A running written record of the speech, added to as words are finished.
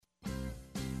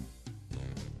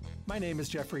My name is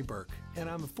Jeffrey Burke, and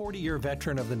I'm a 40-year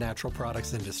veteran of the natural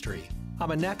products industry.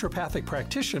 I'm a naturopathic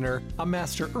practitioner, a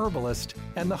master herbalist,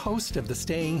 and the host of the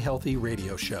Staying Healthy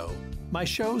radio show. My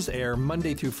shows air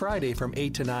Monday through Friday from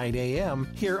 8 to 9 a.m.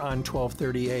 here on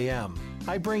 12:30 a.m.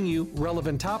 I bring you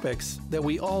relevant topics that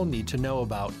we all need to know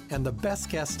about and the best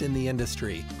guests in the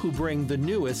industry who bring the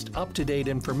newest up-to-date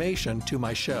information to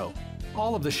my show.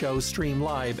 All of the shows stream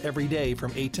live every day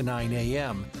from 8 to 9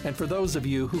 a.m. And for those of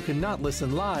you who cannot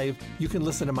listen live, you can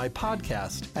listen to my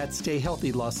podcast at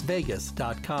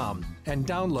stayhealthylasvegas.com and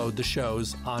download the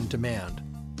shows on demand.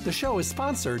 The show is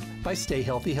sponsored by Stay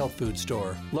Healthy Health Food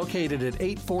Store, located at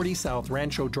 840 South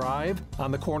Rancho Drive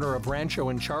on the corner of Rancho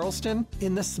and Charleston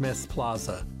in the Smiths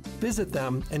Plaza. Visit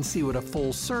them and see what a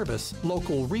full-service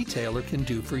local retailer can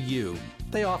do for you.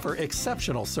 They offer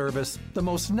exceptional service, the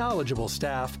most knowledgeable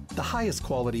staff, the highest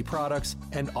quality products,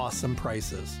 and awesome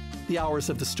prices. The hours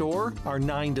of the store are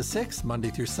 9 to 6, Monday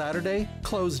through Saturday,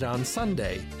 closed on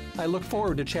Sunday. I look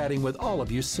forward to chatting with all of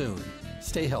you soon.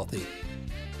 Stay healthy.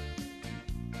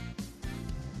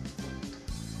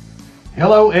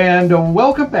 Hello and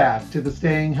welcome back to the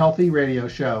Staying Healthy radio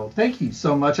show. Thank you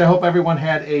so much. I hope everyone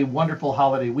had a wonderful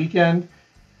holiday weekend.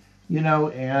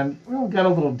 And we got a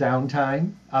little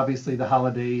downtime. Obviously, the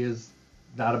holiday is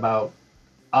not about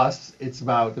us. It's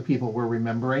about the people we're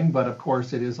remembering. But of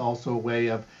course, it is also a way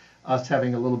of us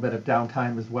having a little bit of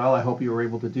downtime as well. I hope you were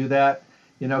able to do that.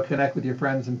 Connect with your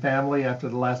friends and family after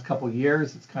the last couple of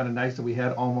years. It's kind of nice that we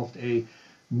had almost a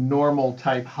normal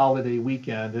type holiday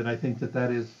weekend. And I think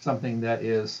that is something that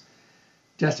is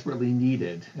desperately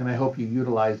needed. And I hope you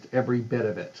utilized every bit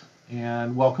of it.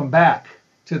 And welcome back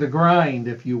to the grind,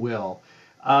 if you will.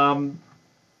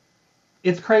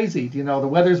 It's crazy. The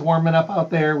weather's warming up out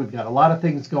there. We've got a lot of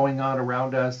things going on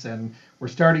around us, and we're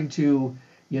starting to,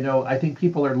 I think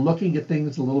people are looking at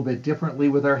things a little bit differently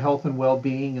with our health and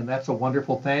well-being, and that's a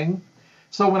wonderful thing.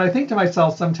 So when I think to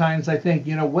myself, sometimes I think,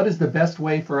 what is the best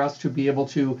way for us to be able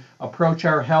to approach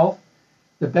our health?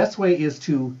 The best way is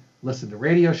to listen to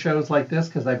radio shows like this,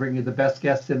 because I bring you the best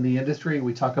guests in the industry.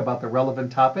 We talk about the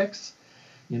relevant topics.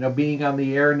 Being on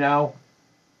the air now,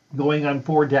 going on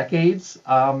 4 decades,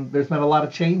 there's been a lot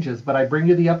of changes, but I bring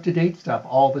you the up-to-date stuff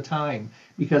all the time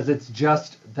because it's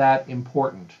just that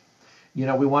important. We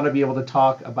want to be able to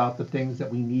talk about the things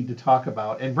that we need to talk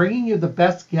about, and bringing you the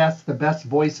best guests, the best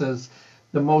voices,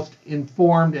 the most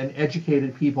informed and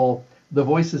educated people, the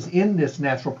voices in this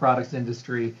natural products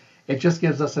industry. It just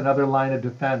gives us another line of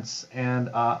defense and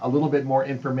a little bit more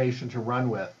information to run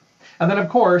with. And then, of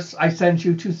course, I send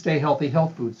you to Stay Healthy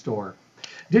Health Food Store.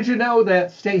 Did you know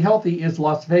that Stay Healthy is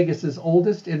Las Vegas's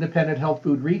oldest independent health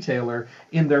food retailer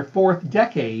in their 4th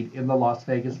decade in the Las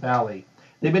Vegas Valley?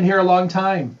 They've been here a long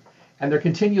time, and they're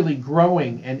continually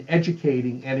growing and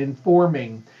educating and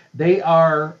informing. They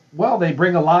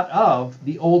bring a lot of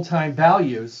the old-time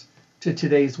values to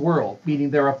today's world,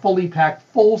 meaning they're a fully packed,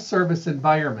 full-service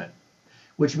environment,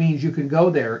 which means you can go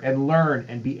there and learn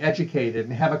and be educated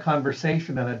and have a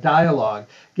conversation and a dialogue,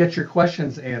 get your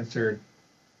questions answered,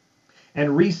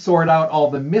 and resort out all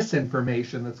the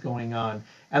misinformation that's going on,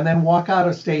 and then walk out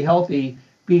of Stay Healthy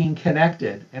being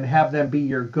connected and have them be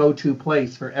your go-to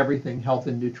place for everything health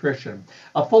and nutrition.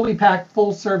 A fully packed,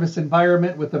 full-service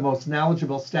environment with the most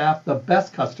knowledgeable staff, the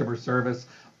best customer service,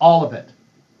 all of it,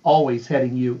 always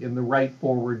heading you in the right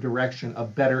forward direction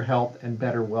of better health and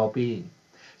better well-being.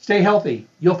 Stay Healthy.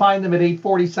 You'll find them at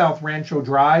 840 South Rancho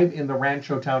Drive in the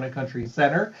Rancho Town and Country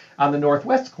Center on the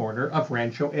northwest corner of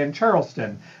Rancho and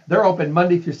Charleston. They're open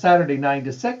Monday through Saturday, 9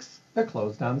 to 6. They're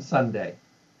closed on Sunday.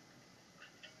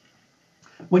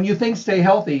 When you think Stay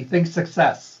Healthy, think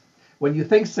success. When you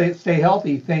think Stay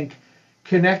Healthy, think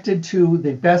connected to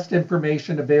the best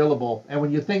information available. And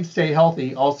when you think Stay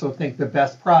Healthy, also think the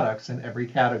best products in every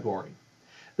category.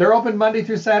 They're open Monday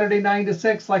through Saturday, 9 to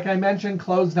 6, like I mentioned,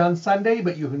 closed on Sunday,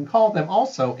 but you can call them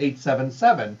also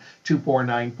 877-2494,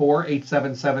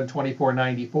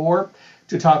 877-2494,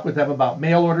 to talk with them about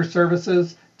mail order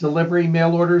services, delivery,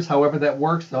 mail orders, however that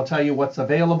works. They'll tell you what's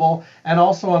available. And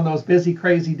also on those busy,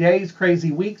 crazy days,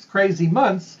 crazy weeks, crazy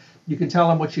months, you can tell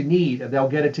them what you need, and they'll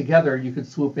get it together. You can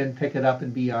swoop in, pick it up,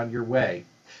 and be on your way.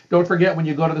 Don't forget, when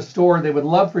you go to the store, they would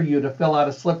love for you to fill out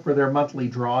a slip for their monthly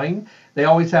drawing. They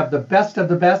always have the best of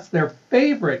the best, their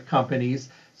favorite companies,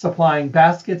 supplying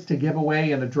baskets to give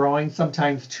away in a drawing,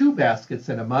 sometimes 2 baskets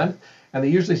in a month. And they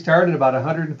usually start at about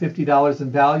 $150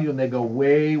 in value, and they go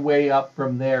way, way up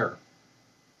from there.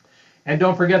 And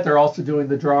don't forget, they're also doing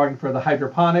the drawing for the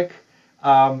hydroponic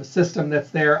system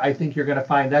that's there. I think you're going to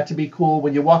find that to be cool.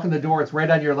 When you walk in the door, it's right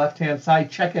on your left-hand side.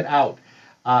 Check it out.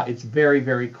 It's very,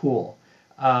 very cool.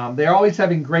 They're always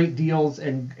having great deals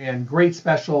and great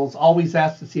specials. Always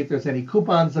ask to see if there's any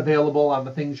coupons available on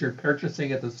the things you're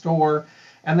purchasing at the store.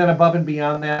 And then above and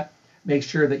beyond that, make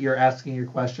sure that you're asking your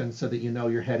questions so that you know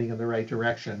you're heading in the right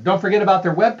direction. Don't forget about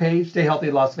their webpage,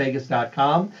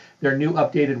 stayhealthylasvegas.com. Their new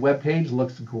updated webpage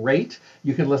looks great.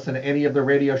 You can listen to any of the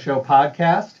radio show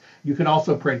podcasts. You can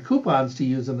also print coupons to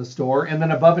use in the store. And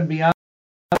then above and beyond,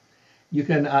 you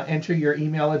can enter your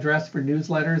email address for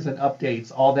newsletters and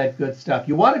updates, all that good stuff.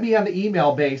 You want to be on the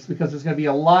email base because there's going to be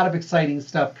a lot of exciting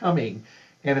stuff coming.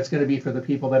 And it's going to be for the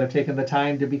people that have taken the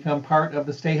time to become part of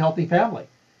the Stay Healthy family.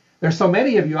 There's so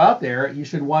many of you out there, you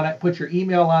should want to put your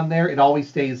email on there. It always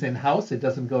stays in-house. It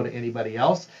doesn't go to anybody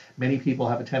else. Many people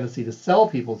have a tendency to sell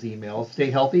people's emails. Stay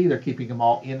Healthy, they're keeping them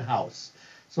all in-house.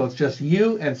 So it's just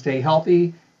you and Stay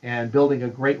Healthy and building a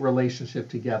great relationship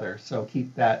together. So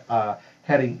keep that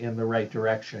heading in the right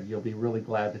direction. You'll be really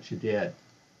glad that you did.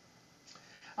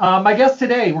 My guest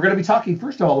today, we're going to be talking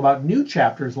first of all about New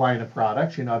Chapter's line of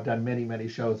products. You know, I've done many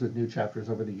shows with New Chapters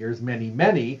over the years,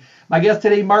 many. My guest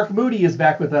today, Mark Moody, is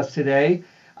back with us today.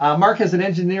 Mark has an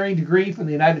engineering degree from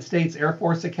the United States Air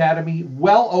Force Academy,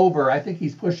 well over, I think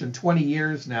he's pushing 20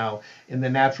 years now in the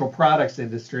natural products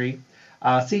industry.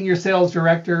 Senior sales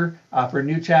director for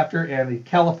New Chapter and a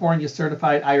California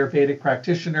certified Ayurvedic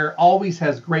practitioner, always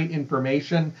has great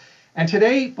information. And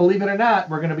today, believe it or not,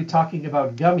 we're going to be talking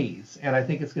about gummies, and I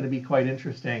think it's going to be quite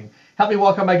interesting. Help me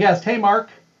welcome my guest. Hey, Mark.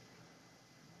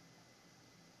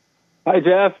 Hi,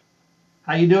 Jeff.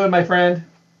 How you doing, my friend?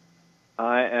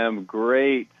 I am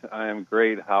great.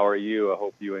 How are you? I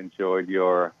hope you enjoyed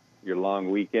your long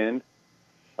weekend.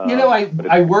 You know,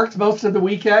 I worked most of the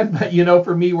weekend, but you know,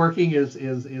 for me, working is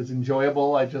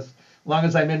enjoyable. As long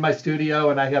as I'm in my studio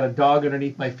and I got a dog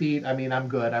underneath my feet, I mean, I'm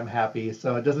good. I'm happy.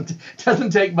 So it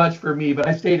doesn't take much for me, but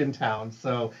I stayed in town.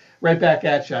 So right back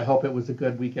at you. I hope it was a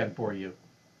good weekend for you.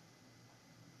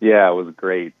 Yeah, it was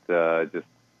great. Just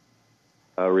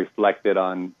reflected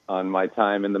on my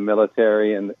time in the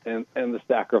military and the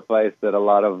sacrifice that a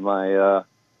lot of my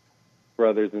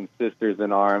brothers and sisters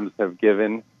in arms have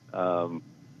given.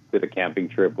 Did a camping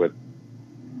trip with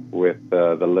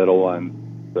the little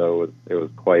ones, so it was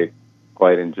quite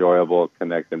enjoyable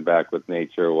connecting back with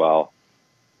nature while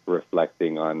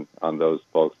reflecting on those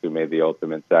folks who made the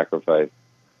ultimate sacrifice.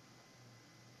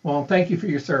 Well, thank you for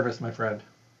your service, my friend.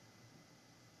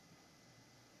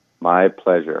 My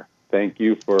pleasure. Thank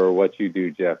you for what you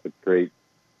do, Jeff. It's great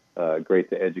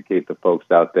to educate the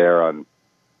folks out there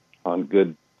on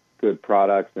good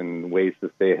products and ways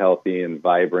to stay healthy and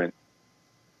vibrant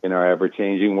in our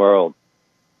ever-changing world.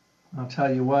 I'll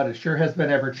tell you what, it sure has been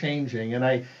ever-changing.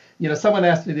 And someone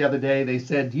asked me the other day, they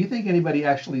said, do you think anybody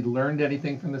actually learned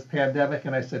anything from this pandemic?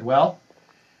 And I said, well,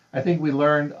 I think we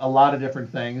learned a lot of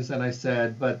different things. And I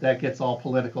said, but that gets all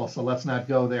political, so let's not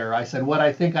go there. I said, what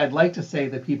I think I'd like to say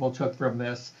that people took from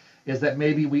this is that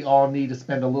maybe we all need to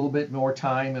spend a little bit more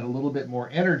time and a little bit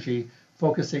more energy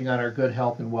focusing on our good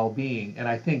health and well-being. And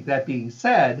I think that being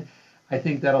said, I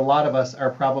think that a lot of us are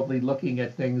probably looking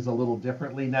at things a little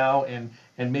differently now and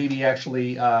maybe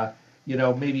actually,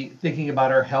 maybe thinking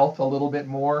about our health a little bit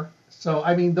more. So,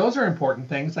 I mean, those are important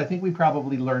things. I think we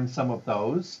probably learned some of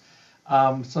those.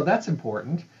 So that's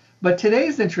important. But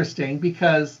today's interesting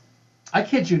because I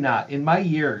kid you not, in my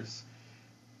years,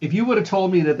 if you would have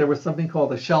told me that there was something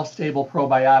called a shelf-stable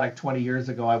probiotic 20 years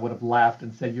ago, I would have laughed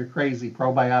and said, you're crazy.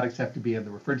 Probiotics have to be in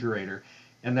the refrigerator.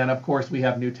 And then, of course, we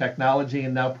have new technology,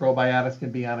 and now probiotics can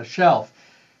be on a shelf.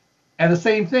 And the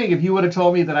same thing, if you would have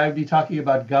told me that I would be talking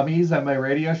about gummies on my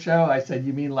radio show, I said,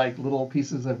 you mean like little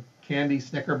pieces of candy,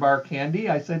 Snicker bar candy?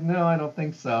 I said, no, I don't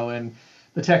think so. And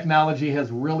the technology has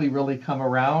really come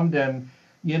around. And,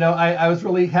 I was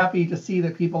really happy to see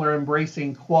that people are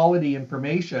embracing quality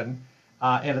information.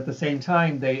 And at the same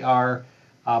time, they are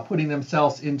putting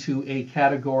themselves into a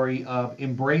category of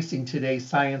embracing today's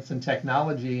science and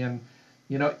technology. And,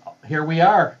 here we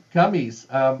are, gummies.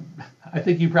 I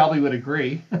think you probably would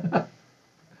agree.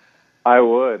 I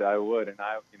would, and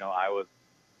I was,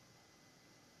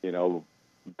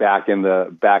 back in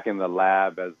the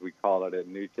lab, as we call it at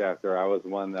New Chapter. I was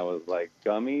one that was like,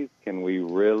 gummies. Can we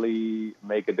really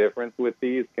make a difference with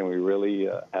these? Can we really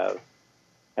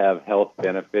have health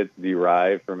benefits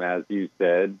derived from, as you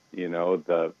said,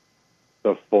 the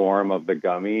form of the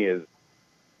gummy is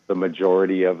the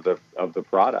majority of the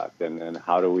product, and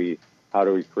how do we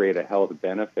create a health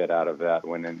benefit out of that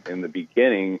when in the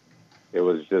beginning it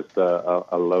was just a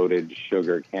loaded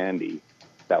sugar candy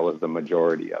that was the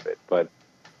majority of it. But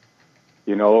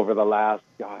over the last,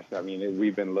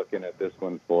 we've been looking at this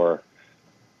one for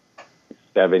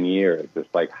 7 years.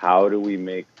 It's like, how do we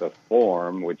make the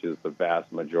form, which is the vast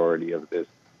majority of this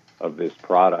of this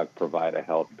product provide a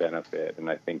health benefit. And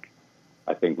I think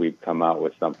we've come out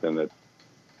with something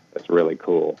that's really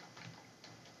cool.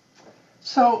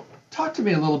 So talk to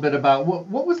me a little bit about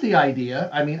what was the idea?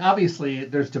 I mean, obviously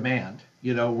there's demand.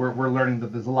 You know, we're learning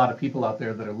that there's a lot of people out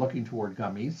there that are looking toward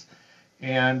gummies,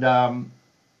 and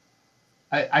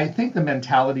I think the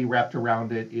mentality wrapped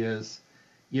around it is,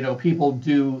 you know, people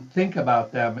do think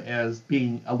about them as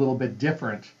being a little bit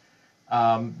different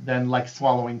than like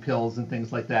swallowing pills and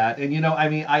things like that. And, you know, I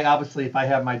mean, I obviously, if I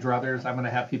have my druthers, I'm going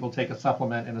to have people take a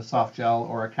supplement in a soft gel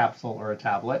or a capsule or a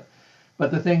tablet.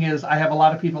 But the thing is, I have a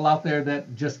lot of people out there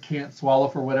that just can't swallow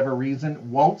for whatever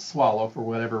reason, won't swallow for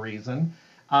whatever reason.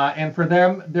 And for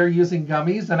them, they're using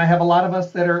gummies. And I have a lot of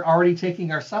us that are already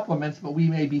taking our supplements, but we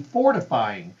may be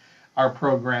fortifying our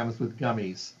programs with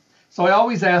gummies. So I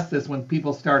always ask this when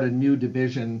people start a new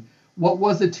division: what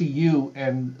was it to you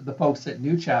and the folks at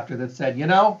New Chapter that said, you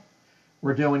know,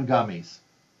 we're doing gummies?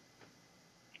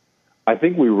 I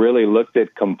think we really looked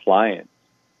at compliance.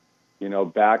 You know,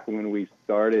 back when we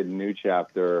started New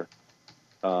Chapter,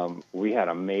 we had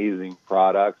amazing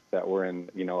products that were in,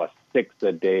 you know, a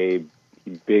 6-a-day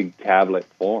big tablet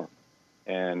form.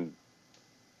 And,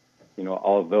 you know,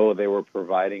 although they were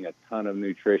providing a ton of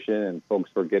nutrition and folks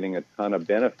were getting a ton of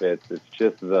benefits, it's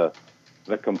just the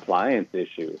compliance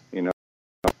issue. You know,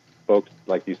 folks,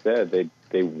 like you said,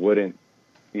 they wouldn't,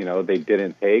 you know, they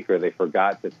didn't take, or they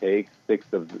forgot to take six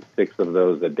of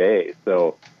those a day.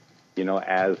 So, you know,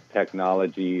 as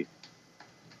technology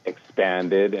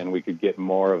expanded and we could get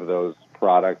more of those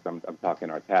products, I'm talking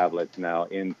our tablets now,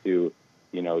 into,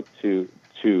 you know, 2,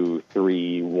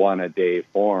 3, 1-a-day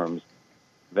forms,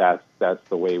 that's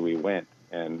the way we went.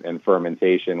 And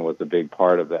fermentation was a big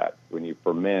part of that. When you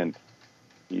ferment,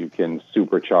 you can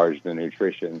supercharge the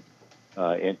nutrition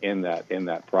in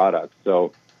that product.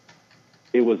 So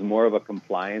it was more of a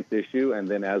compliance issue. And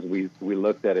then as we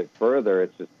looked at it further,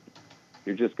 it's just,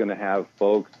 you're just going to have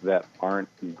folks that aren't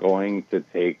going to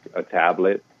take a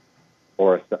tablet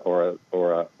or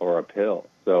a pill.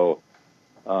 So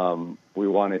we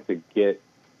wanted to get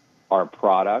our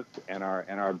product and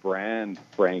our brand,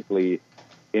 frankly,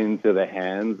 into the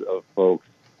hands of folks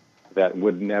that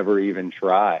would never even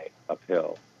try a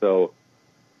pill. So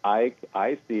I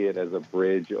see it as a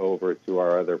bridge over to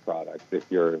our other products. If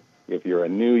you're a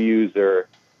new user,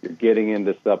 you're getting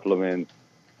into supplements,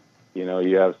 you know,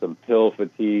 you have some pill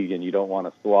fatigue and you don't want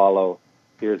to swallow,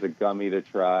 here's a gummy to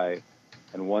try.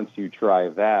 And once you try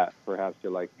that, perhaps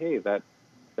you're like, hey, that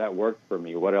worked for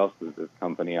me. What else does this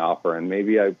company offer? And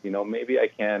maybe I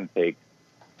can take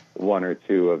 1 or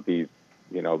 2 of these,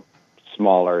 you know,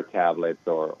 smaller tablets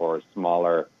or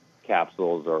smaller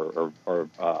capsules or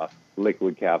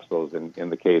liquid capsules in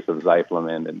the case of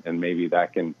Zyflamin, and maybe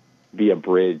that can be a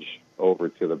bridge over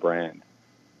to the brand.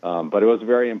 But it was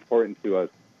very important to us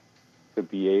to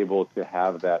be able to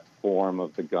have that form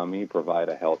of the gummy provide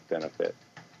a health benefit.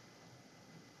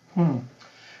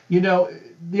 You know,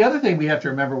 the other thing we have to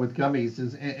remember with gummies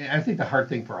is, and I think the hard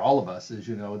thing for all of us is,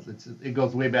 you know, it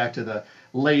goes way back to the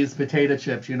Lay's potato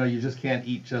chips. You know, you just can't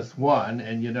eat just one,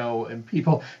 and you know, and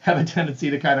people have a tendency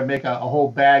to kind of make a whole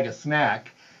bag a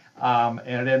snack, and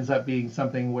it ends up being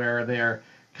something where they're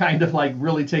kind of like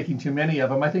really taking too many of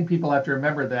them. I think people have to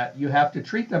remember that you have to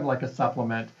treat them like a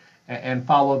supplement and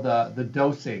follow the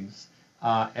dosings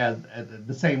as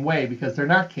the same way, because they're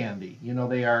not candy. You know,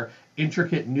 they are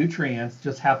intricate nutrients,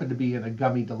 just happen to be in a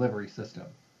gummy delivery system.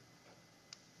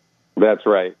 That's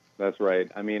right.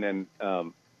 I mean, and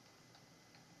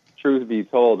truth be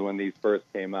told, when these first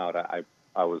came out,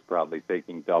 I was probably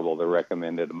taking double the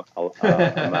recommended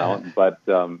amount, but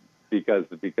because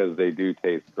they do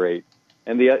taste great.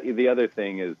 And the other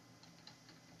thing is,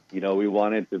 you know, we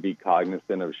wanted to be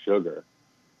cognizant of sugar,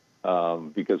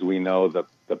 because we know the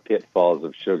pitfalls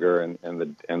of sugar and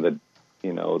the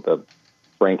you know,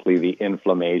 frankly the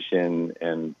inflammation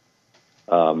and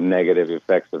negative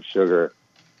effects of sugar.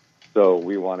 So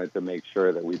we wanted to make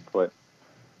sure that we put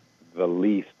the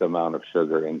least amount of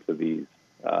sugar into these.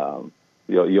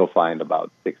 You'll find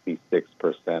about 66%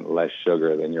 less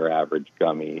sugar than your average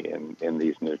gummy in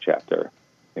these New Chapter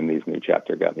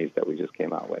gummies that we just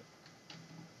came out with.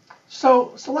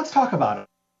 So let's talk about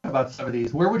some of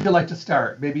these. Where would you like to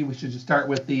start? Maybe we should just start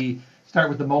with the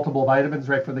multiple vitamins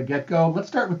right from the get-go. Let's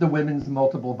start with the women's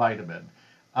multiple vitamin.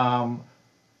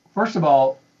 First of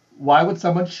all, why would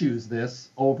someone choose this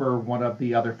over one of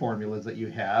the other formulas that you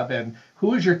have? And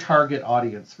who is your target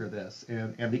audience for this,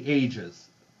 and the ages?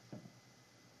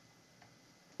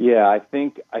 Yeah, I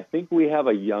think we have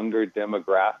a younger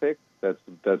demographic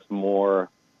that's more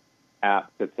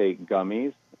apt to take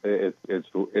gummies.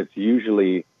 It's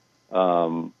usually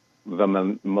the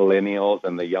millennials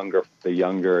and the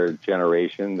younger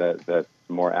generation that's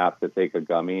more apt to take a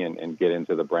gummy and get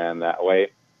into the brand that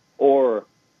way, or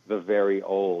the very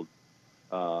old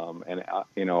and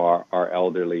our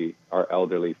elderly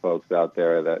folks out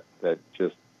there that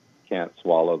just can't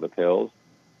swallow the pills.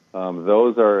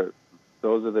 Those are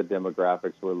the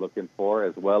demographics we're looking for,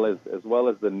 as well as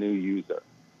the new user.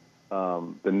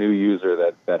 The new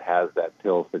user that has that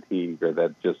pill fatigue or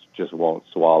that just won't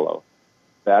swallow.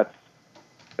 That's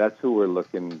who we're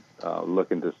looking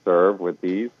to serve with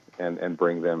these and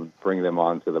bring them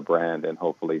onto the brand and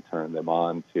hopefully turn them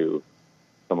on to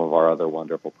some of our other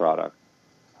wonderful products.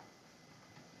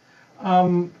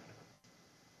 How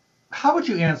would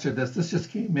you answer this? This just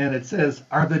came in. It says,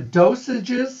 are the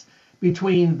dosages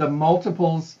between the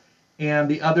multiples and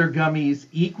the other gummies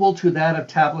equal to that of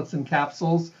tablets and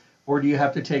capsules, or do you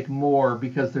have to take more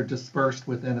because they're dispersed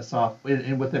within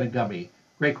a gummy?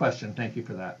 Great question. Thank you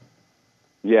for that.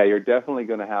 Yeah, you're definitely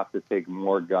going to have to take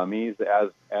more gummies.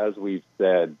 As we've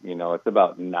said, it's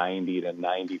about 90 to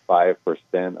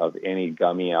 95% of any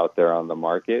gummy out there on the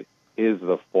market is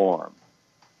the form.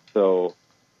 So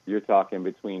you're talking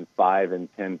between 5 and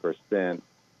 10%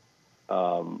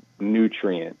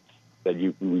 nutrients that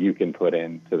you can put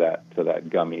into that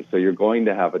gummy. So you're going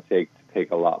to have to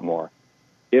take a lot more.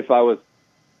 If I was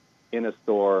in a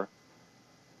store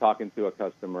talking to a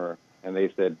customer and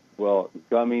they said, well,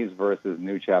 gummies versus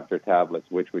New Chapter tablets,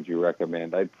 which would you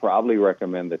recommend? I'd probably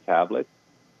recommend the tablets,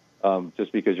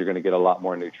 just because you're going to get a lot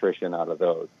more nutrition out of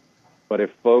those. But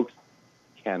if folks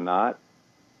cannot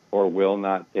or will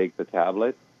not take the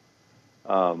tablets,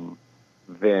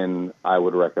 then I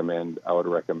would recommend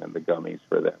the gummies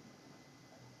for them.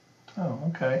 Oh,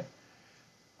 okay.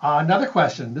 Another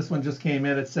question. This one just came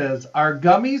in. It says, are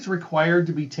gummies required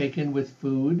to be taken with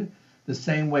food the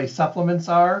same way supplements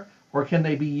are, or can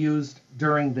they be used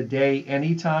during the day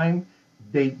anytime?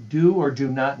 They do or do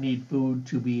not need food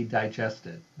to be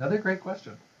digested. Another great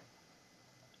question.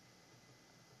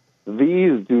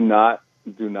 These do not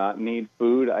need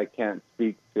food. I can't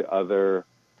speak to other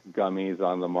gummies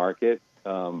on the market,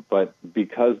 but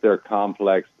because they're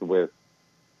complexed with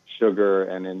sugar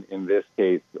and in this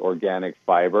case organic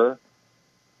fiber,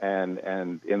 and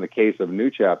in the case of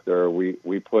New Chapter,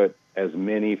 we put as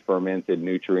many fermented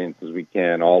nutrients as we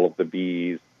can. All of the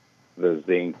Bs, the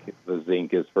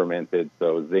zinc is fermented,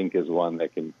 so zinc is one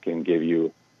that can give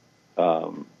you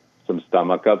some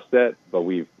stomach upset, but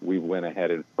we went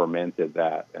ahead and fermented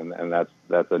that, and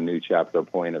that's a New Chapter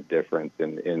point of difference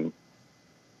in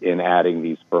adding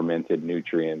these fermented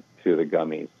nutrients to the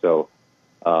gummies. So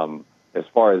as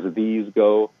far as these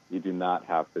go, you do not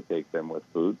have to take them with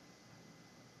food.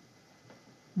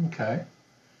 Okay.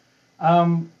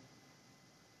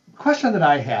 Question that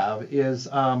I have is,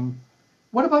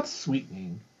 what about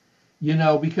sweetening?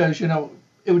 Because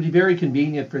it would be very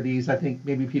convenient for these. I think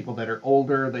maybe people that are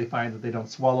older, they find that they don't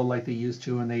swallow like they used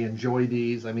to, and they enjoy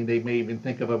these. I mean, they may even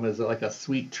think of them as like a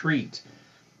sweet treat.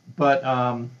 But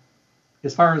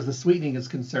as far as the sweetening is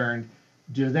concerned,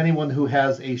 does anyone who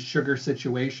has a sugar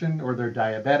situation, or they're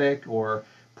diabetic or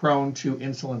prone to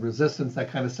insulin resistance, that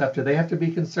kind of stuff, do they have to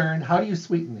be concerned? How do you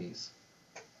sweeten these?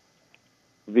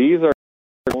 These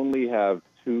only have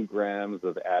 2 grams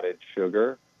of added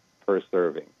sugar per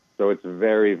serving. So it's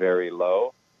very, very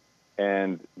low.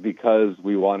 And because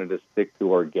we wanted to stick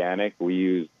to organic, we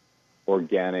used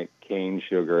organic cane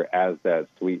sugar as that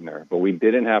sweetener. But we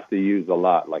didn't have to use a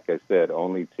lot. Like I said,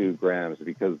 only 2 grams,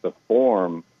 because the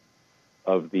form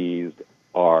of these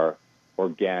are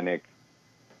organic,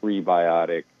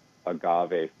 prebiotic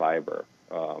agave fiber,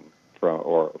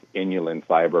 or inulin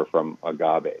fiber from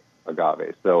agave.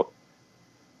 So,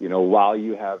 while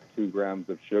you have 2 grams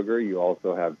of sugar, you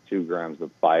also have 2 grams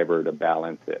of fiber to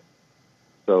balance it.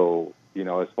 So,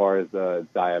 as far as the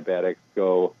diabetics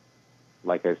go,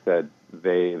 like I said,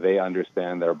 they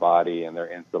understand their body and their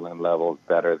insulin levels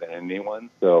better than anyone.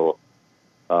 So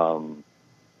 2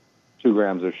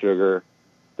 grams of sugar,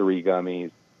 3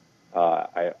 gummies,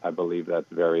 I believe that's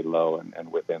very low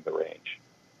and within the range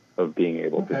of being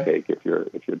able to take if you're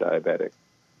diabetic.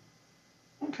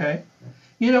 Okay.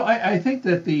 I think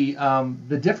that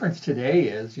the difference today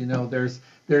is,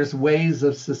 there's ways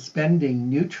of suspending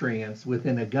nutrients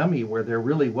within a gummy where there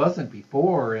really wasn't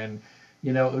before, and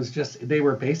it was just, they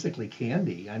were basically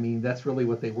candy. I mean, that's really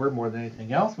what they were more than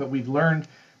anything else. But we've learned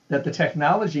that the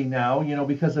technology now,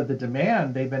 because of the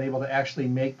demand, they've been able to actually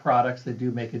make products that do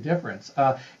make a difference.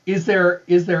 Is there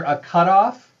a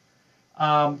cutoff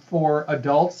for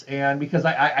adults? And because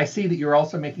I see that you're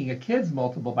also making a kids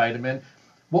multiple vitamin,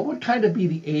 what would kind of be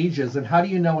the ages, and how do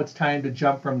you know it's time to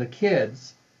jump from the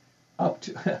kids up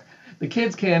to the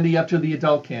kids candy up to the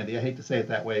adult candy. I hate to say it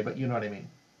that way, but you know what I mean.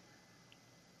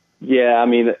 Yeah, I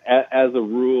mean, as a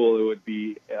rule, it would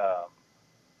be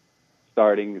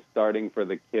starting for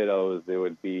the kiddos. It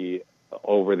would be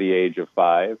over the age of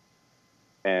 5,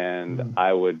 and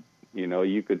I would,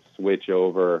 you could switch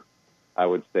over. I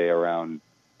would say around,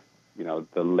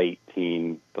 the late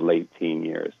teen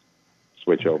years,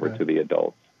 switch over to the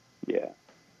adults. Yeah.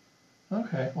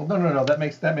 Okay. Well, no. That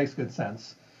makes good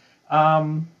sense.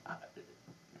 Um,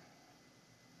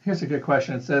 Here's a good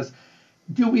question. It says,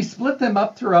 do we split them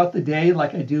up throughout the day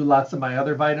like I do lots of my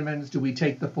other vitamins? Do we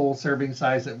take the full serving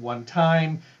size at one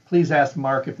time? Please ask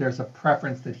Mark if there's a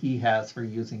preference that he has for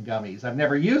using gummies. I've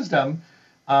never used them,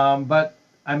 but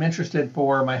I'm interested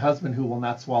for my husband who will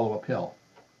not swallow a pill.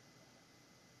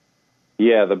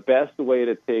 Yeah, the best way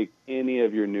to take any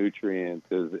of your nutrients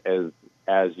is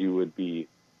as you would be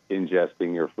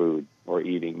ingesting your food or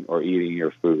eating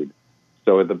your food.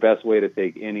 So the best way to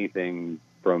take anything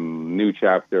from New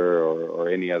Chapter or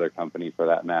any other company for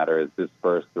that matter is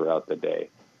dispersed throughout the day.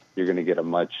 You're going to get a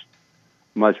much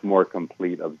more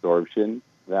complete absorption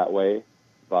that way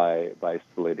by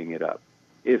splitting it up,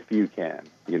 if you can.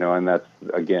 And that's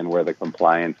again where the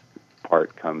compliance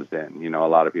part comes in. A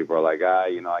lot of people are like,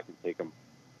 I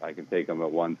can take them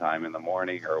at one time in the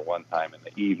morning or one time in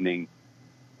the evening.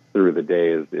 Through the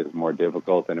day is more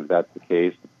difficult, and if that's the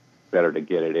case, better to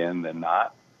get it in than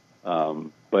not.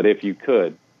 But if you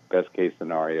could, best case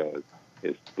scenario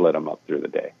is split them up through the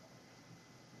day.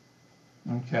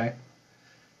 Okay.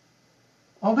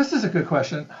 Oh, this is a good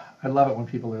question. I love it when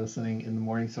people are listening in the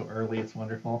morning so early. It's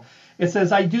wonderful. It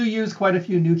says, I do use quite a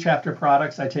few New Chapter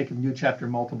products. I take a New Chapter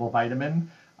multiple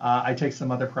vitamin. I take some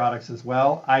other products as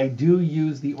well. I do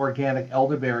use the organic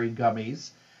elderberry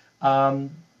gummies.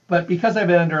 But because I've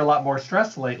been under a lot more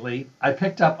stress lately, I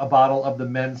picked up a bottle of the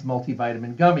men's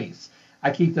multivitamin gummies.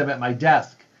 I keep them at my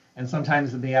desk. And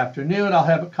sometimes in the afternoon, I'll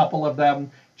have a couple of them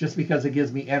just because it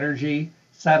gives me energy,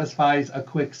 satisfies a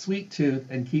quick sweet tooth,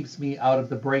 and keeps me out of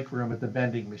the break room at the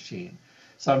vending machine.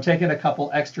 So I'm taking a couple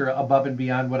extra above and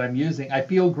beyond what I'm using. I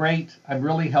feel great. I'm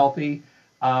really healthy.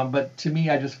 But to me,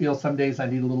 I just feel some days I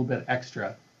need a little bit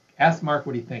extra. Ask Mark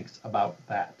what he thinks about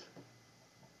that.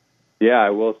 Yeah,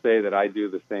 I will say that I do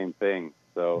the same thing.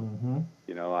 So,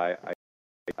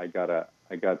 I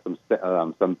got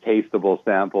some tasteable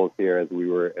samples here as we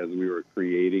were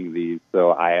creating these.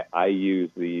 So I use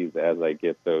these as I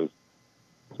get those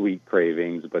sweet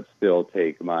cravings, but still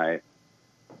take my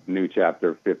New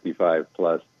Chapter 55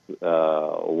 plus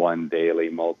one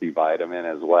daily multivitamin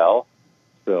as well.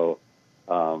 So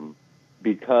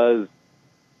because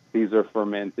these are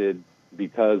fermented,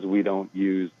 because we don't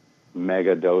use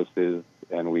mega doses,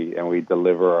 and we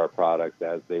deliver our products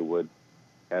as they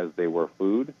were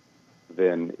food,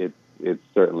 then it's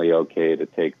certainly okay to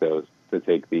take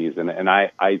these, and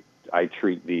I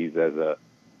treat these as a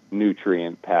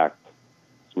nutrient packed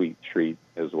sweet treat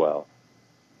as well.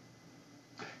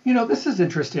 This is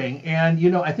interesting,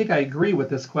 and I think I agree with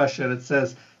this question. It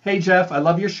says, hey Jeff, I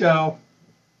love your show.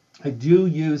 I do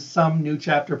use some New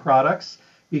Chapter products.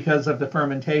 Because of the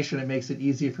fermentation, it makes it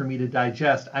easier for me to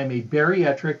digest. I'm a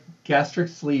bariatric gastric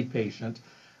sleeve patient,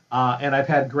 and I've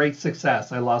had great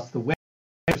success. I lost the weight,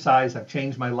 exercise, I've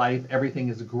changed my life. Everything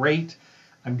is great.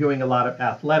 I'm doing a lot of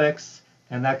athletics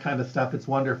and that kind of stuff. It's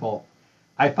wonderful.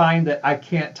 I find that I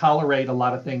can't tolerate a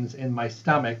lot of things in my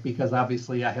stomach because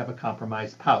obviously I have a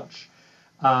compromised pouch.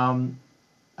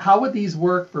 How would these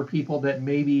work for people that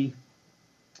maybe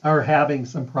are having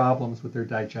some problems with their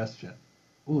digestion?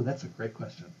 Ooh, that's a great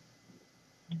question.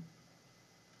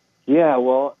 Yeah,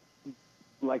 well,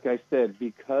 like I said,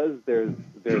 because there's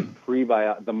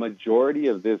prebiotic, the majority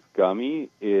of this gummy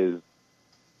is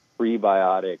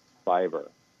prebiotic fiber.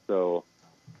 So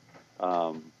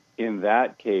in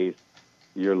that case,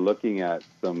 you're looking at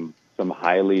some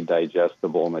highly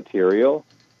digestible material.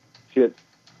 To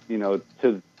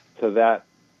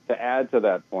add to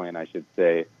that point, I should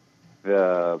say,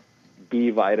 the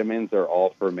B vitamins are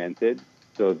all fermented.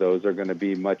 So those are going to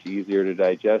be much easier to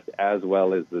digest, as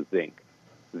well as the zinc.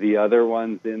 The other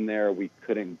ones in there, we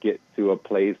couldn't get to a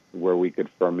place where we could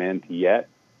ferment yet,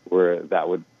 where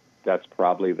that's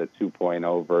probably the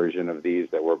 2.0 version of these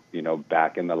that we're,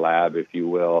 back in the lab, if you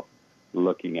will,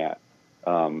 looking at.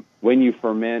 When you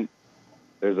ferment,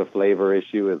 there's a flavor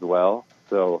issue as well.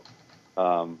 So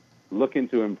looking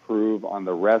to improve on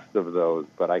the rest of those,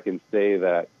 but I can say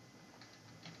that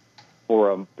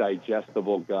for a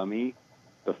digestible gummy,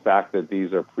 the fact that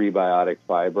these are prebiotic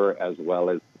fiber as well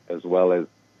as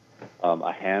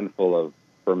a handful of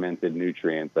fermented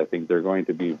nutrients, I think they're going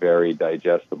to be very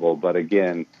digestible. But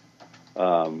again,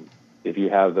 if you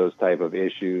have those type of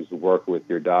issues, work with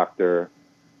your doctor,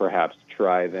 perhaps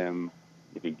try them.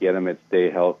 If you get them at Stay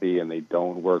Healthy and they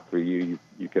don't work for you,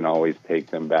 you can always take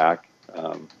them back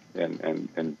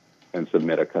and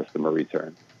submit a customer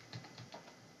return.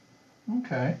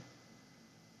 Okay.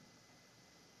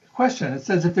 Question. It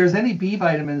says, if there's any B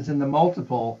vitamins in the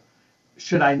multiple,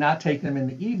 should I not take them in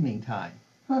the evening time?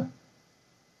 Huh.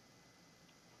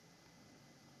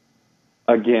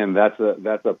 Again, that's a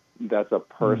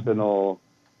personal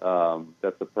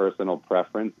that's a personal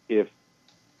preference. If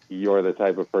you're the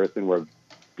type of person where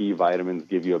B vitamins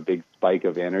give you a big spike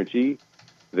of energy,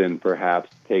 then perhaps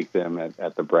take them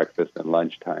at the breakfast and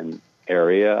lunchtime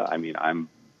area. I mean,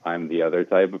 I'm the other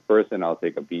type of person. I'll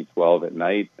take a B12 at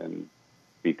night and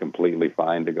be completely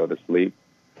fine to go to sleep.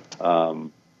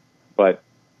 But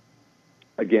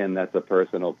again, that's a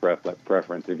personal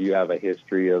preference. If you have a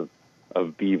history of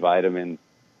B vitamins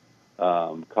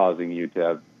causing you to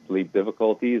have sleep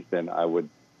difficulties, then I would,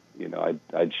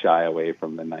 I'd shy away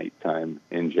from the nighttime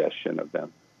ingestion of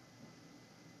them.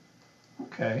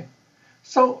 Okay.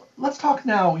 So let's talk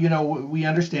now. We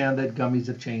understand that gummies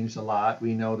have changed a lot.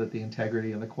 We know that the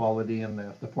integrity and the quality and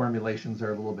the formulations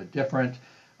are a little bit different,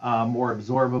 more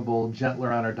absorbable,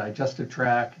 gentler on our digestive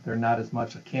tract. They're not as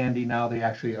much a candy now. They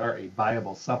actually are a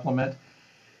viable supplement.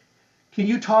 Can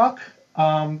you talk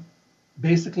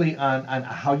basically on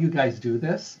how you guys do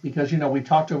this? Because, we've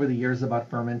talked over the years about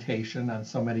fermentation on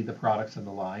so many of the products in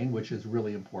the line, which is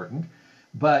really important.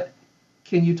 But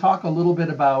can you talk a little bit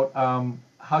about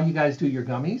how you guys do your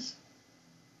gummies?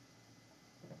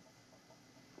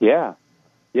 Yeah.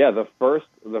 The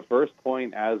first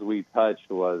point, as we touched,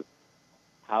 was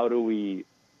how do we,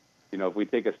 if we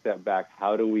take a step back,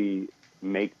 how do we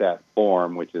make that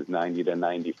form, which is 90 to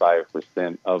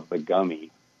 95% of the gummy?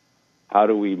 How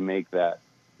do we make that,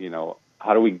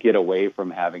 how do we get away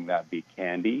from having that be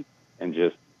candy and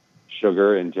just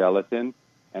sugar and gelatin?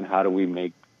 And how do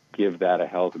we give that a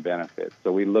health benefit?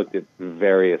 So we looked at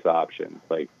various options,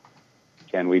 like,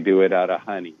 can we do it out of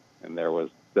honey? And there was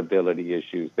stability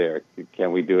issues there.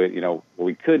 Can we do it?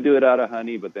 We could do it out of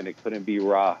honey, but then it couldn't be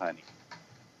raw honey.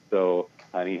 So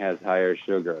honey has higher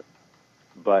sugar,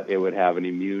 but it would have an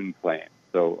immune claim.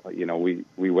 So,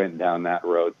 we went down that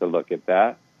road to look at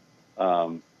that.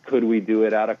 Could we do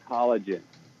it out of collagen?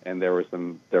 And there were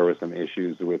some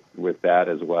issues with that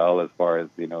as well, as far as,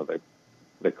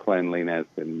 the cleanliness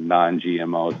and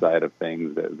non-GMO side of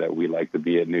things that we like to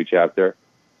be at New Chapter.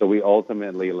 So we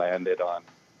ultimately landed on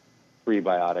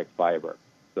prebiotic fiber.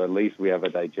 So at least we have a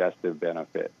digestive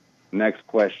benefit. Next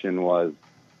question was,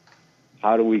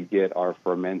 how do we get our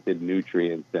fermented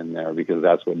nutrients in there? Because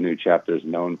that's what New Chapter is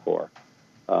known for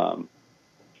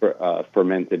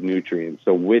fermented nutrients.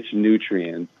 So which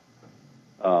nutrients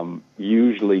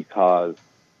usually cause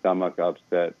stomach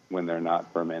upset when they're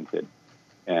not fermented?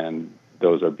 And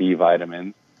those are B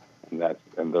vitamins, and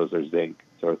those are zinc.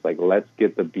 So it's like, let's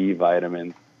get the B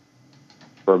vitamins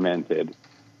fermented,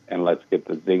 and let's get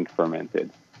the zinc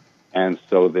fermented. And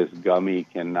so this gummy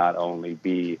can not only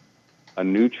be a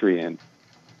nutrient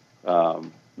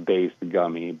based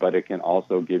gummy, but it can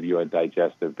also give you a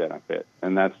digestive benefit.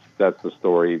 And that's the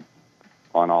story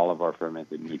on all of our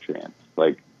fermented nutrients.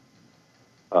 Like,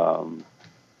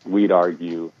 we'd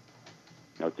argue,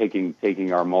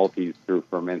 taking our multis through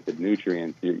fermented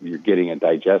nutrients, you're getting a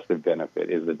digestive benefit.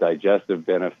 Is the digestive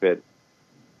benefit,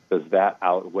 does that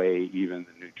outweigh even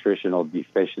the nutritional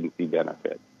deficiency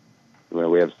benefit?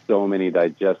 We have so many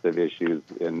digestive issues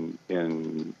in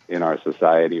our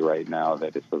society right now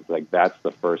that it's like that's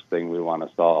the first thing we want to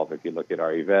solve. If you look at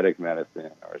our Ayurvedic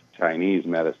medicine or Chinese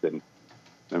medicine,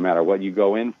 no matter what you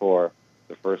go in for,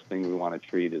 the first thing we want to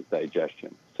treat is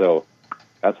digestion. So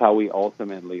that's how we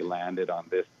ultimately landed on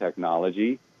this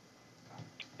technology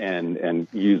and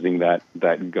using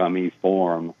that gummy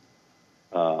form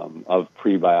of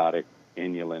prebiotic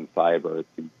inulin fiber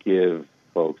to give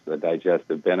folks a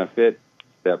digestive benefit.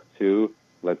 Step 2,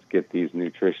 let's get these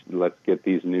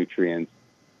nutrients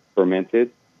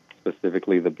fermented,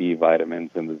 specifically the B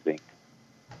vitamins and the zinc.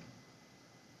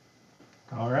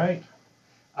 All right.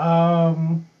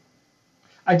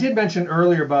 I did mention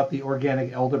earlier about the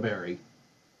organic elderberry,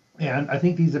 and I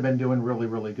think these have been doing really,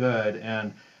 really good.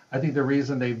 And I think the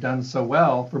reason they've done so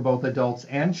well for both adults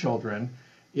and children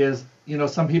is,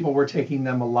 some people were taking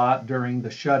them a lot during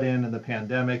the shut-in and the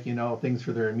pandemic, things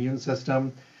for their immune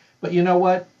system. But you know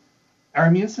what? Our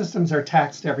immune systems are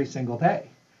taxed every single day.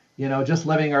 Just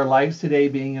living our lives today,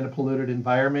 being in a polluted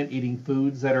environment, eating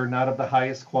foods that are not of the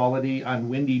highest quality on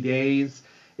windy days,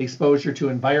 exposure to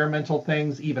environmental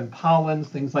things, even pollens,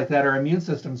 things like that, our immune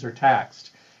systems are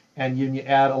taxed. and you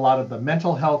add a lot of the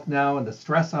mental health now and the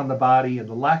stress on the body and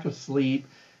the lack of sleep,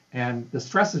 and the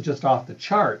stress is just off the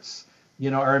charts.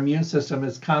 Our immune system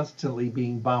is constantly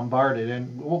being bombarded,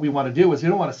 and what we want to do is we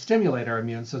don't want to stimulate our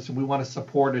immune system. We want to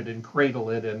support it and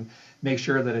cradle it and make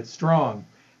sure that it's strong.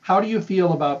 How do you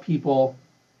feel about people?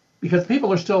 Because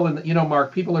people are still in,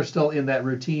 Mark, people are still in that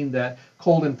routine that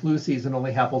cold and flu season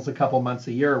only happens a couple months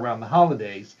a year around the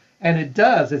holidays. And it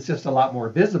does, it's just a lot more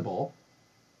visible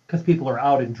because people are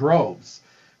out in droves.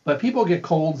 But people get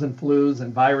colds and flus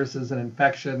and viruses and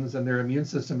infections, and their immune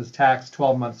system is taxed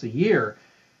 12 months a year.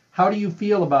 How do you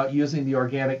feel about using the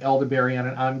organic elderberry on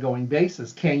an ongoing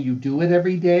basis? Can you do it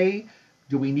every day?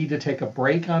 Do we need to take a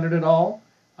break on it at all?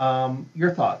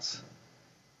 Your thoughts?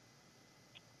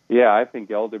 Yeah, I think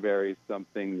elderberry is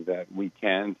something that we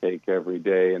can take every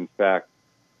day. In fact,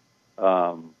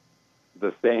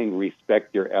 the saying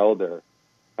 "respect your elder"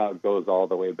 goes all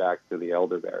the way back to the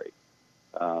elderberry,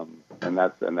 and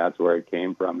that's where it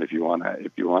came from. If you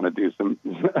wanna do some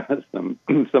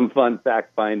some fun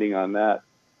fact finding on that,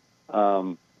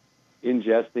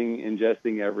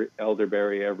 ingesting every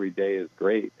elderberry every day is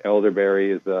great.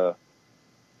 Elderberry is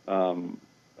I'm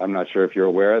not sure if you're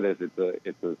aware of this.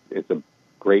 It's a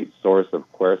great source of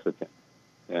quercetin,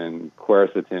 and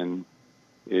quercetin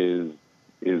is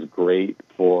great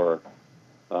for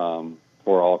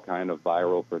all kind of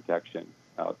viral protection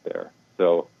out there.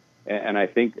 So, and I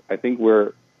think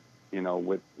we're,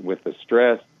 with the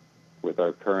stress, with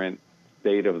our current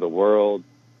state of the world,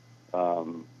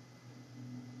 the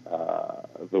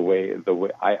way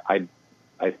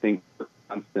I think we're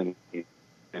constantly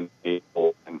in a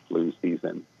cold and flu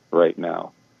season right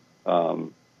now.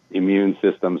 Immune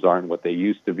systems aren't what they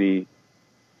used to be.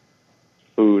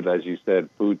 Food, as you said,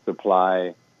 food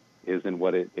supply isn't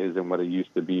what it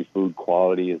used to be. Food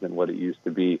quality isn't what it used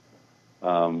to be.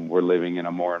 We're living in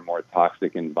a more and more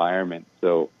toxic environment,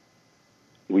 so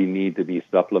we need to be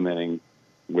supplementing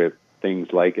with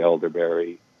things like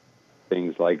elderberry,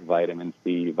 things like vitamin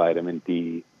C, vitamin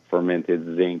D,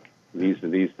 fermented zinc.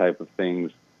 These type of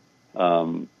things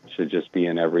should just be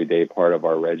an everyday part of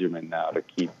our regimen now to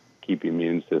keep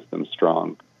immune system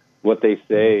strong. What they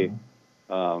say,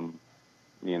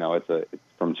 it's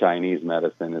from Chinese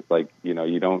medicine. It's like, you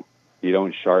don't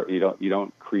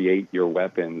create your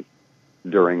weapons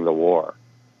during the war.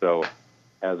 So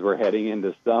as we're heading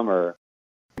into summer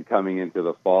and coming into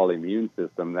the fall immune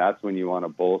system, that's when you want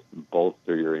to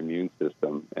bolster your immune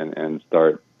system and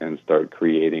start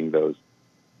creating those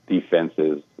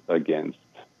defenses against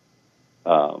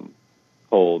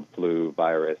cold, flu,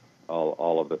 virus,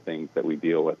 all of the things that we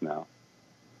deal with now.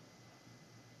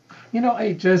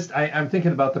 I'm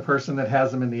thinking about the person that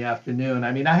has them in the afternoon.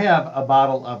 I mean, I have a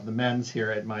bottle of the men's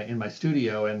here in my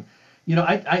studio, and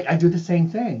I do the same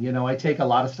thing. I take a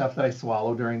lot of stuff that I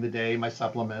swallow during the day, my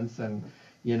supplements, and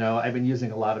I've been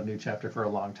using a lot of New Chapter for a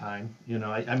long time.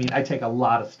 I take a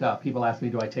lot of stuff. People ask me,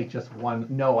 do I take just one?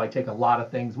 No, I take a lot of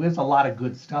things. There's a lot of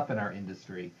good stuff in our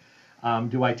industry.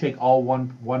 Do I take all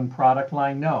one product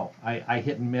line? No, I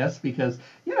hit and miss because,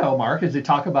 Mark, as you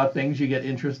talk about things, you get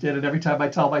interested. And every time I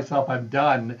tell myself I'm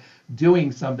done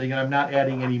doing something and I'm not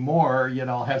adding any more,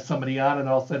 I'll have somebody on and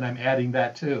all of a sudden I'm adding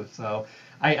that too. So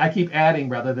I keep adding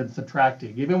rather than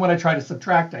subtracting. Even when I try to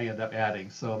subtract, I end up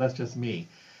adding. So that's just me.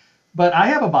 But I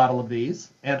have a bottle of these,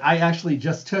 and I actually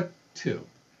just took 2.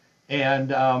 And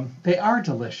they are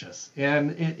delicious.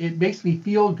 And it makes me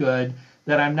feel good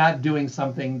that I'm not doing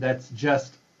something that's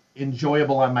just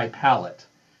enjoyable on my palate,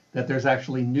 that there's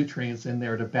actually nutrients in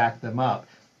there to back them up.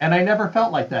 And I never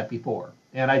felt like that before.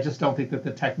 And I just don't think that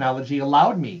the technology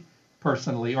allowed me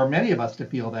personally, or many of us, to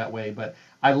feel that way. But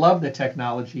I love that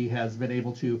technology has been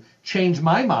able to change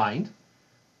my mind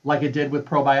like it did with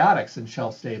probiotics and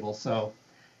shelf stable. So,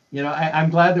 I'm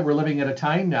glad that we're living at a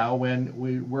time now when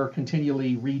we're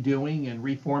continually redoing and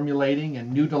reformulating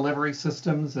and new delivery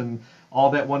systems and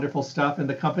all that wonderful stuff. And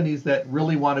the companies that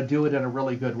really want to do it in a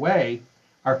really good way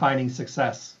are finding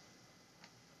success.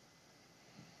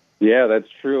 Yeah, that's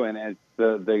true. And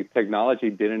the technology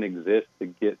didn't exist to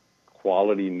get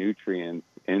quality nutrients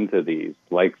into these,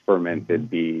 like fermented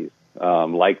bees,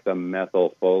 like the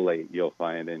methylfolate you'll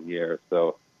find in here.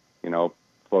 So,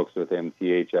 folks with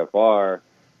MTHFR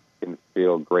can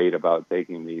feel great about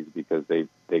taking these because they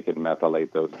can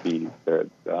methylate those bees,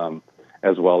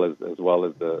 as well as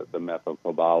the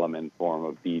methylcobalamin form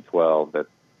of B12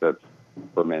 that's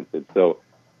fermented. So,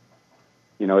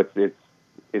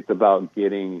 it's about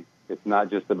getting. It's not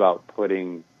just about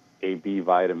putting a B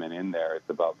vitamin in there. It's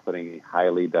about putting a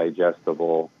highly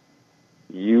digestible,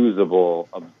 usable,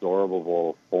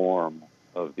 absorbable form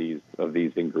of these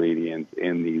ingredients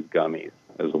in these gummies.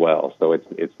 as well. So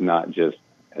it's not just,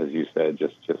 as you said,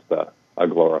 just a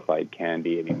glorified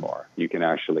candy anymore. You can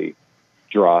actually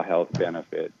draw health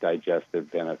benefit,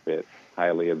 digestive benefit,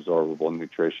 highly absorbable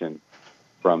nutrition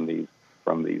from these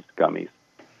gummies.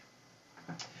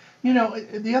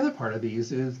 The other part of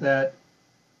these is that,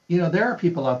 there are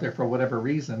people out there for whatever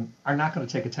reason are not going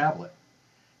to take a tablet.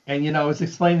 And, I was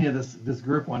explaining to this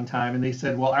group one time, and they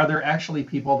said, well, are there actually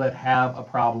people that have a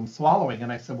problem swallowing?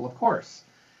 And I said, well, of course.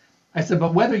 I said,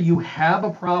 but whether you have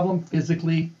a problem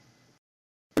physically,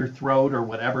 your throat or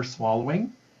whatever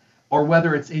swallowing, or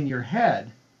whether it's in your head,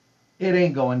 it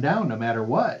ain't going down no matter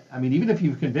what. I mean, even if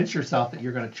you convince yourself that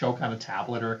you're going to choke on a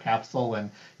tablet or a capsule, and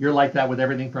you're like that with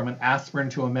everything from an aspirin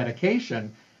to a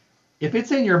medication, if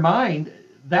it's in your mind,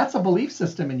 that's a belief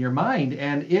system in your mind,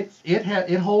 and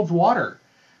it holds water.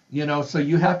 So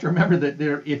you have to remember that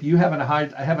if you having a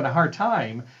hard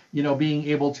time, being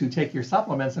able to take your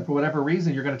supplements, and for whatever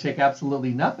reason you're going to take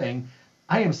absolutely nothing,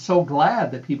 I am so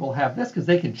glad that people have this, because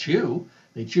they can chew.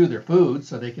 They chew their food,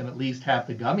 so they can at least have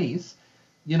the gummies.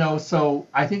 So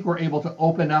I think we're able to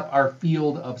open up our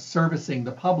field of servicing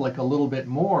the public a little bit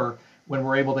more when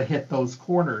we're able to hit those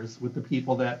corners with the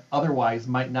people that otherwise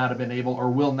might not have been able, or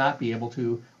will not be able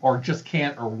to, or just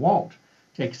can't or won't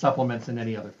take supplements in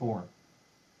any other form.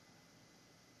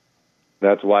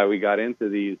 That's why we got into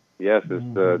these. Yes, is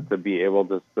to be able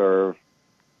to serve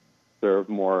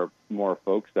more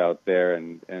folks out there,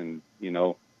 and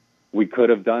we could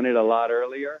have done it a lot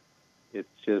earlier. It's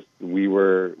just we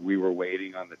were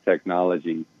waiting on the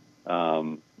technology,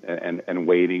 and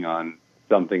waiting on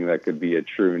something that could be a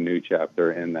true new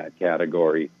chapter in that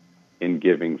category, in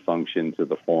giving function to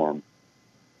the form.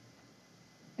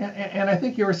 And I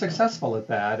think you were successful at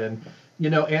that. And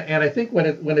I think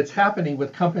when it's happening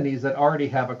with companies that already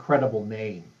have a credible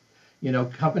name,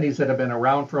 companies that have been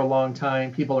around for a long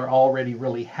time, people are already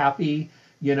really happy,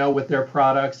 with their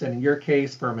products, and in your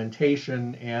case,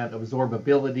 fermentation and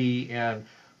absorbability and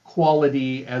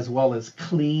quality, as well as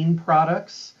clean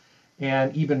products,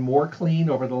 and even more clean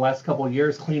over the last couple of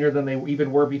years, cleaner than they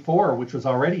even were before, which was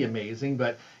already amazing.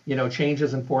 But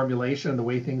changes in formulation, the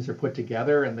way things are put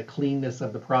together, and the cleanness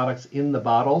of the products in the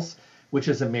bottles, which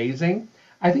is amazing.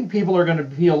 I think people are going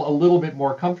to feel a little bit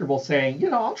more comfortable saying,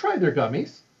 I'll try their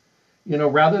gummies,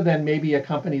 rather than maybe a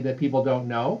company that people don't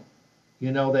know,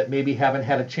 that maybe haven't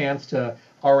had a chance to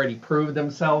already prove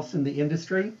themselves in the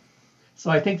industry. So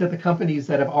I think that the companies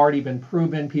that have already been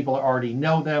proven, people already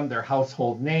know them, they're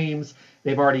household names,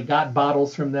 they've already got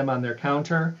bottles from them on their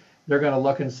counter, they're going to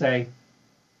look and say,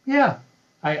 yeah,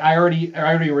 I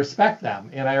already respect them,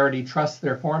 and I already trust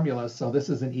their formulas, so this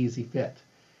is an easy fit.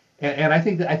 And I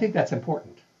think that's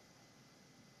important.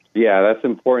 Yeah, that's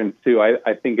important too.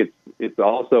 I think it's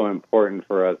also important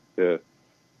for us to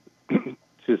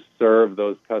to serve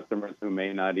those customers who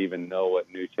may not even know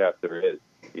what New Chapter is.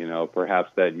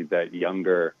 Perhaps that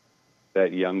younger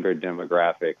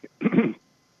demographic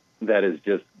that is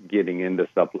just getting into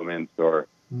supplements, or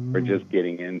just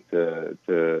getting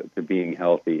into being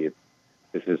healthy.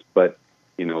 It's just, but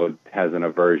has an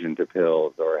aversion to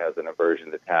pills, or has an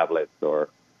aversion to tablets or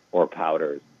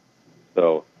powders.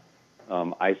 So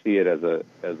I see it as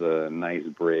a nice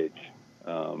bridge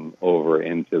over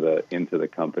into the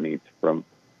company to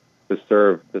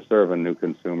serve a new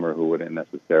consumer who wouldn't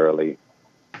necessarily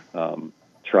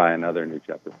try another New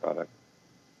Chapter product.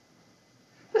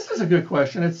 This is a good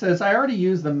question. It says, I already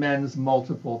use the men's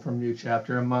multiple from New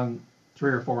Chapter among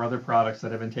 3 or 4 other products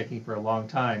that I've been taking for a long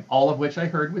time, all of which I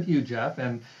heard with you, Jeff,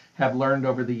 and have learned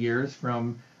over the years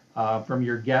from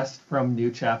your guest from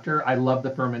New Chapter. I love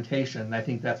the fermentation, and I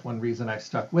think that's one reason I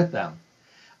stuck with them.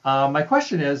 My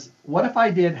question is, what if I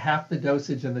did half the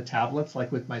dosage in the tablets,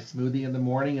 like with my smoothie in the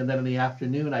morning, and then in the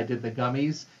afternoon I did the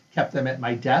gummies, kept them at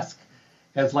my desk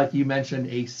as, like you mentioned,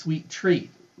 a sweet treat?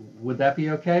 Would that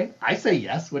be okay? I say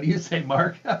yes. What do you say,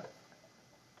 Mark?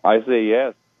 I say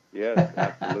yes. Yes,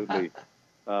 absolutely.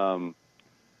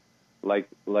 Like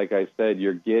I said,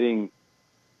 you're getting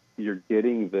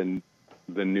the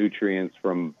nutrients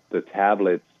from the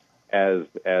tablets as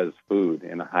food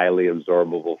in a highly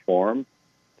absorbable form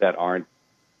that aren't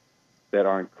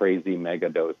crazy mega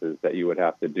doses that you would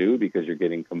have to do, because you're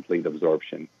getting complete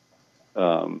absorption.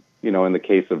 In the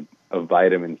case of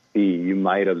vitamin C, you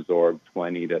might absorb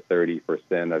 20 to 30%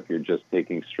 if you're just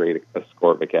taking straight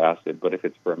ascorbic acid, but if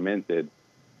it's fermented,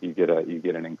 you get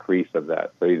an increase of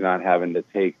that. So he's not having to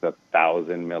take the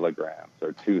 1,000 milligrams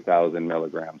or 2,000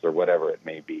 milligrams or whatever it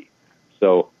may be.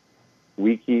 So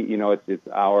we keep, it's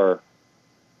our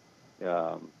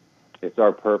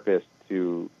purpose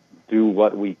to do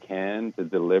what we can to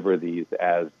deliver these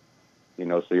as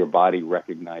so your body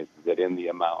recognizes it in the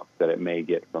amount that it may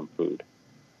get from food.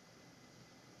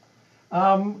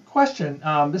 Question.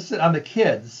 This is on the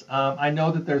kids. I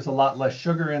know that there's a lot less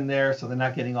sugar in there, so they're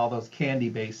not getting all those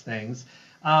candy-based things.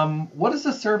 What is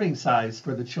the serving size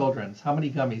for the children's? How many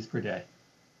gummies per day?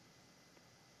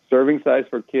 Serving size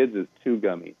for kids is 2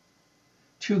 gummies.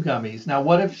 2 gummies. Now,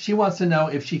 what if she wants to know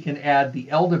if she can add the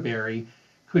elderberry?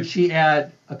 Could she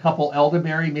add a couple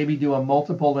elderberry, maybe do a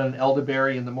multiple and an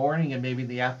elderberry in the morning, and maybe in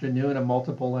the afternoon a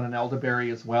multiple and an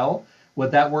elderberry as well?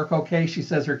 Would that work okay? She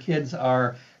says her kids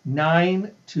are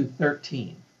 9 to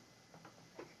 13.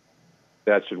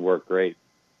 That should work great.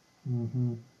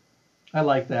 Mm-hmm. I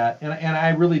like that. And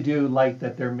I really do like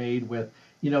that they're made with,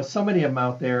 so many of them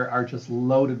out there are just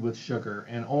loaded with sugar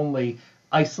and only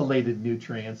isolated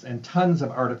nutrients and tons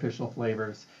of artificial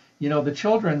flavors. The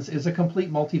children's is a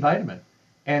complete multivitamin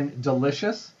and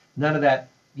delicious. None of that,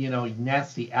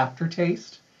 nasty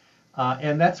aftertaste.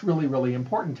 And that's really, really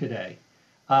important today.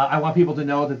 I want people to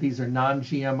know that these are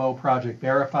non-GMO project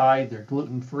verified. They're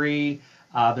gluten-free.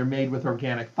 They're made with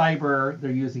organic fiber.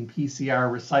 They're using PCR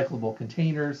recyclable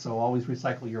containers, so always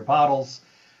recycle your bottles.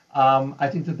 I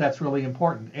think that that's really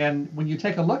important. And when you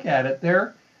take a look at it,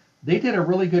 they did a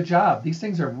really good job. These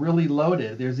things are really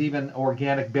loaded. There's even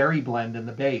organic berry blend in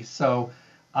the base. So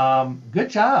good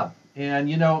job. And,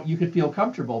 you could feel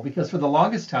comfortable because for the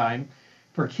longest time,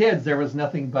 for kids, there was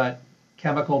nothing but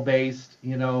chemical-based,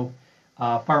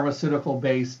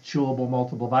 pharmaceutical-based chewable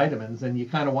multiple vitamins, and you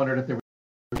kind of wondered if there was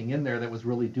anything in there that was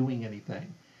really doing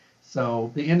anything.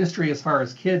 So the industry, as far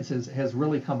as kids, has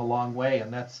really come a long way,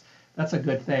 and that's a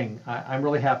good thing. I'm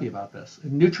really happy about this.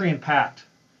 Nutrient packed.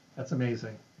 That's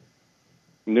amazing.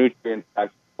 Nutrient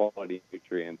packed, quality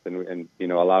nutrients, and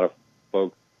a lot of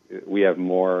folks. We have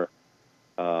more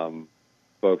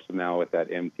folks now with that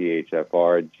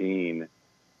MTHFR gene.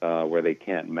 Where they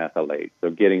can't methylate. So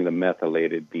getting the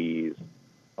methylated Bs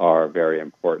are very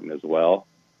important as well.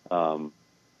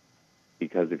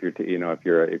 Because if you're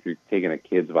taking a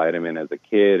kid's vitamin as a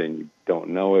kid and you don't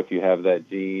know if you have that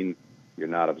gene, you're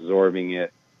not absorbing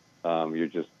it. You're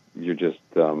just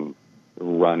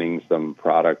running some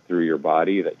product through your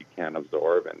body that you can't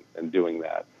absorb, and doing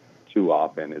that too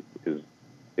often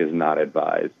is not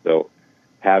advised. So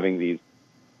having these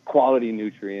quality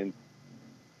nutrients,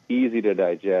 easy to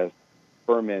digest,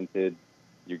 fermented.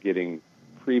 You're getting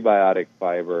prebiotic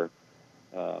fiber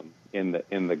in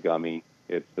the gummy.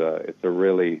 It's a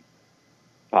really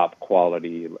top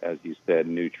quality, as you said,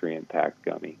 nutrient packed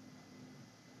gummy.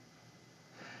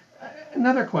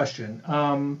 Another question.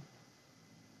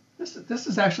 This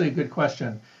is actually a good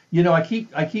question. I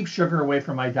keep sugar away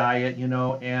from my diet.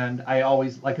 And I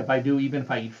always even if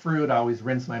I eat fruit, I always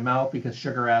rinse my mouth because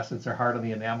sugar acids are hard on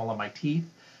the enamel of my teeth.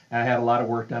 And I had a lot of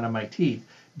work done on my teeth.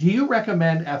 Do you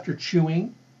recommend after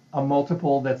chewing a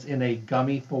multiple that's in a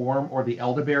gummy form or the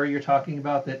elderberry you're talking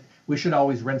about that we should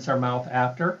always rinse our mouth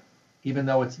after, even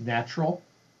though it's natural?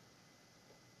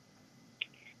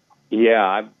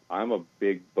 Yeah, I'm a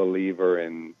big believer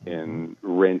in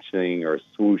rinsing or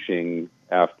swooshing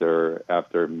after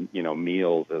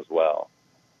meals as well,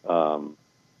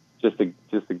 just to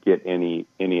get any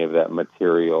of that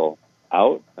material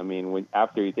out. I mean,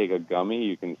 after you take a gummy,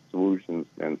 you can swoosh and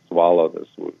swallow the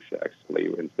swoosh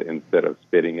actually instead of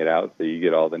spitting it out, so you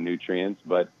get all the nutrients.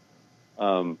 But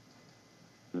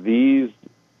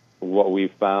what we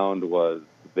found was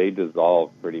they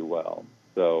dissolve pretty well.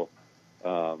 So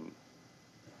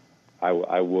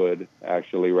I would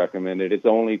actually recommend it. It's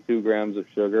only 2 grams of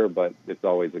sugar, but it's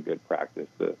always a good practice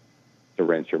to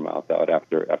rinse your mouth out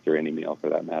after any meal,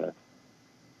 for that matter.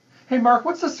 Hey, Mark,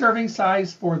 what's the serving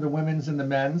size for the women's and the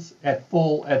men's at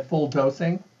full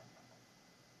dosing?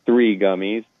 3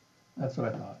 gummies. That's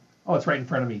what I thought. Oh, it's right in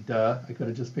front of me. Duh. I could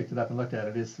have just picked it up and looked at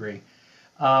it. It is 3.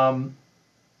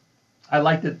 I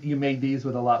like that you made these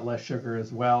with a lot less sugar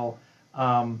as well.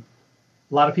 A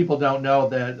lot of people don't know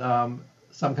that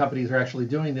some companies are actually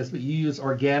doing this, but you use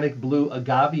organic blue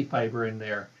agave fiber in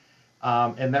there,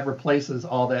 and that replaces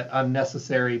all that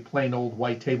unnecessary plain old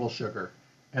white table sugar.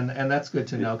 And that's good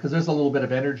to know because there's a little bit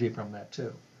of energy from that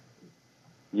too.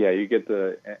 Yeah, you get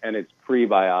and it's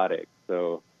prebiotic,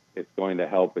 so it's going to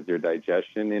help with your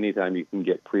digestion. Anytime you can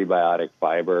get prebiotic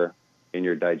fiber in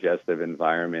your digestive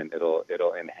environment, it'll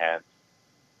enhance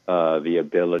the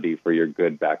ability for your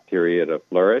good bacteria to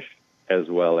flourish, as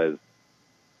well as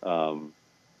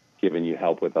giving you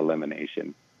help with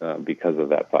elimination because of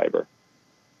that fiber.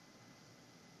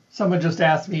 Someone just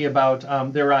asked me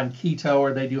about they're on keto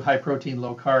or they do high protein,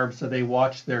 low carb, so they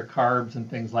watch their carbs and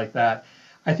things like that.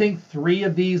 I think 3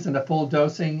 of these in a full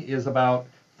dosing is about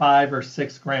 5 or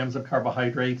 6 grams of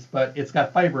carbohydrates, but it's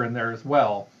got fiber in there as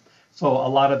well. So a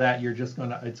lot of that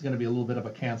it's gonna be a little bit of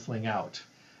a canceling out.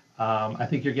 I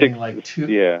think you're getting Six, like two.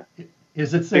 yeah,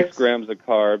 Is it 6 six? grams of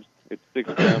carbs. It's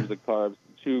 6 grams of carbs,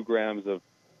 2 grams of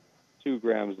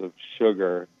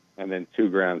sugar, and then 2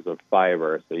 grams of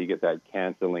fiber. So you get that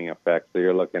canceling effect. So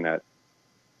you're looking at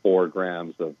 4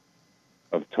 grams of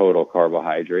total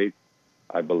carbohydrates,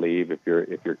 I believe, if you're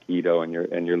keto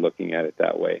and you're looking at it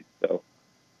that way. So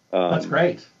That's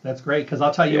great. That's great because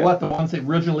I'll tell you yeah, what, the ones that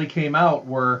originally came out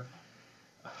were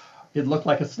it looked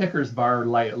like a Snickers bar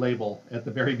label at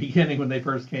the very beginning when they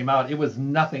first came out. It was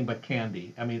nothing but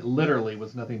candy. I mean, literally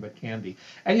was nothing but candy.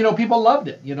 And people loved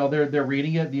it. They're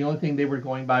reading it. The only thing they were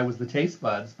going by was the taste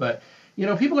buds. But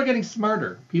people are getting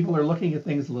smarter. People are looking at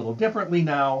things a little differently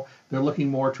now. They're looking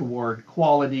more toward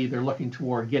quality. They're looking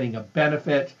toward getting a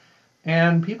benefit.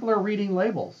 And people are reading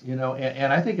labels,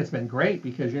 and I think it's been great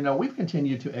because, we've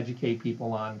continued to educate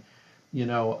people on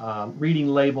reading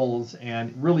labels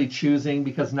and really choosing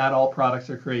because not all products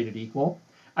are created equal.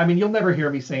 I mean, you'll never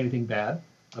hear me say anything bad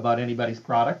about anybody's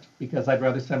product because I'd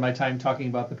rather spend my time talking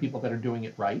about the people that are doing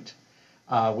it right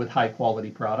with high quality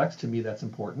products. To me, that's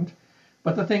important.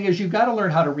 But the thing is, you've got to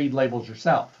learn how to read labels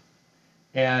yourself.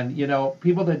 And,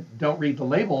 people that don't read the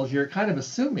labels, you're kind of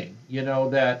assuming,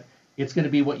 that it's going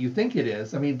to be what you think it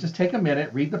is. I mean, just take a minute,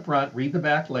 read the front, read the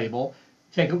back label,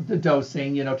 take the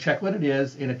dosing, check what it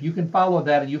is, and if you can follow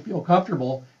that and you feel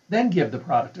comfortable, then give the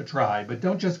product a try. But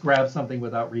don't just grab something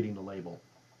without reading the label.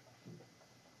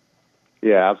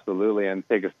 yeah, absolutely. And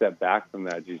take a step back from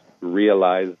that. Just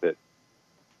realize that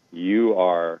you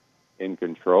are in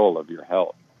control of your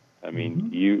health. I mean,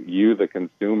 you, the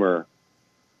consumer,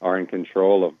 are in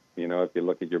control of, if you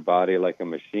look at your body like a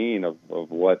machine of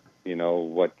what,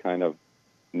 what kind of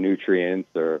nutrients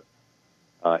or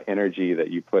energy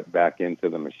that you put back into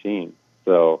the machine.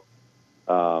 So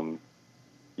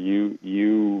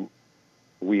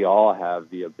we all have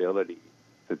the ability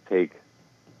to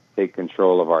take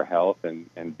control of our health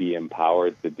and be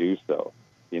empowered to do so.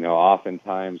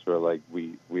 Oftentimes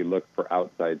we look for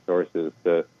outside sources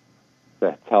to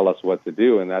tell us what to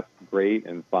do, and that's great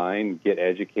and fine. Get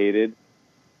educated,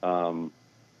 go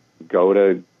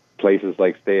to places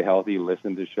like Stay Healthy,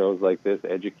 listen to shows like this,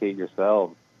 educate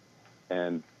yourselves,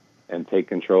 and take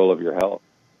control of your health.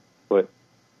 Put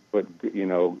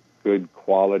good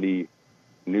quality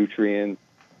nutrients,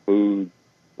 food,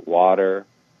 water,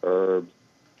 herbs,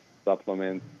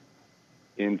 supplements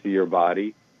into your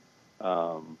body.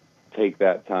 Take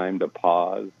that time to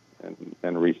pause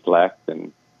and reflect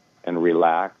and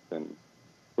relax and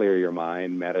clear your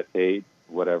mind, meditate,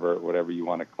 whatever you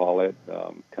want to call it,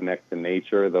 connect to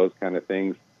nature, those kind of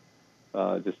things.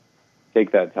 Just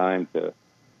take that time to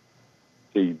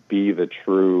be the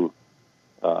true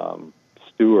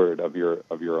steward of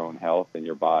your own health and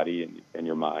your body and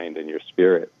your mind and your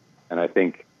spirit. And I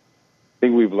think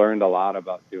we've learned a lot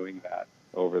about doing that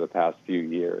over the past few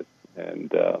years.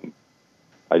 And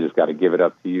I just got to give it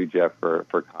up to you, Jeff, for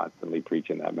constantly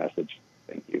preaching that message.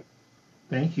 Thank you.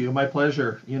 Thank you. My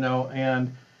pleasure.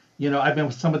 And I've been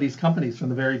with some of these companies from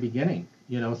the very beginning.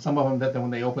 Some of them that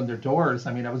when they opened their doors,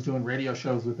 I mean, I was doing radio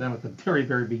shows with them at the very,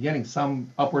 very beginning, some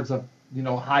upwards of,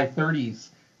 high 30s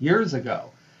years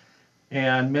ago.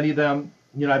 And many of them,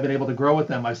 I've been able to grow with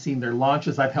them. I've seen their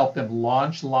launches. I've helped them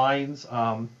launch lines.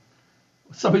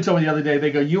 Somebody told me the other day,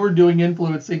 they go, you were doing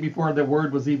influencing before the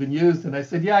word was even used. And I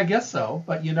said, yeah, I guess so.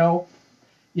 But,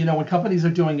 when companies are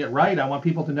doing it right, I want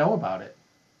people to know about it.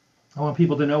 I want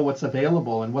people to know what's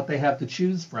available and what they have to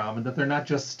choose from, and that they're not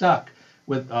just stuck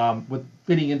with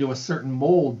fitting into a certain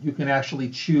mold. You can actually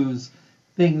choose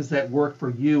things that work for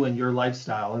you and your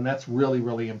lifestyle, and that's really,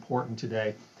 really important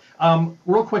today.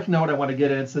 Real quick note I want to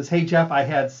get in. It says, hey, Jeff, I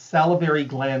had salivary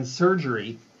gland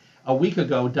surgery a week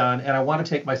ago done, and I want to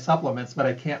take my supplements, but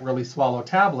I can't really swallow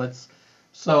tablets,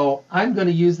 so I'm going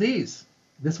to use these.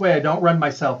 This way I don't run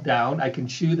myself down. I can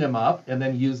chew them up and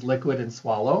then use liquid and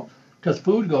swallow, because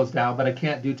food goes down, but I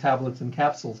can't do tablets and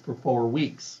capsules for 4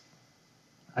 weeks.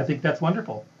 I think that's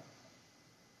wonderful.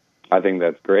 I think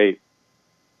that's great.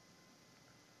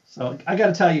 So I got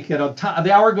to tell you, kiddo,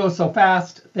 the hour goes so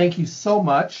fast. Thank you so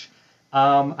much.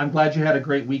 I'm glad you had a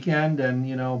great weekend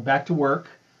and, back to work.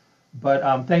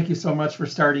 But thank you so much for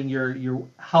starting your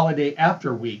holiday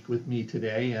after week with me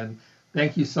today. And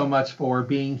thank you so much for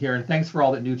being here. And thanks for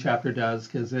all that New Chapter does,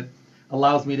 because it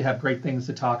allows me to have great things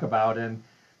to talk about. And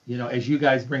as you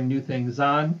guys bring new things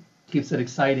on, keeps it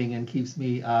exciting and keeps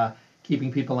me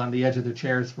keeping people on the edge of their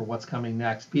chairs for what's coming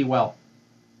next. Be well.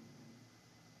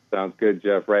 Sounds good,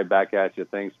 Jeff. Right back at you.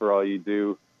 Thanks for all you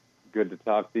do. Good to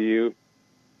talk to you.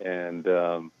 And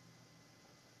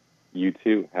You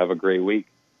too. Have a great week.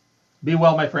 Be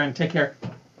well, my friend. Take care.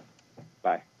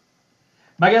 Bye.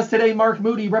 My guest today, Mark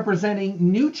Moody, representing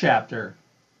New Chapter.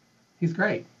 He's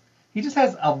great. He just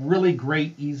has a really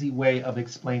great, easy way of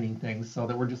explaining things so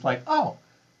that we're just like, oh,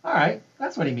 all right,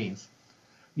 that's what he means.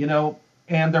 You know,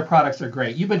 and their products are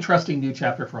great. You've been trusting New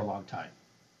Chapter for a long time.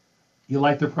 You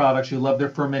like their products. You love their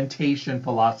fermentation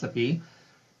philosophy.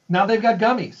 Now they've got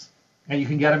gummies, and you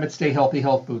can get them at Stay Healthy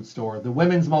Health Food Store. The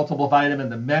women's multiple vitamin,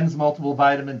 the men's multiple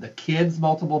vitamin, the kids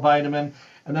multiple vitamin,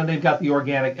 and then they've got the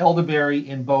organic elderberry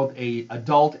in both a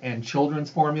adult and children's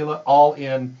formula, all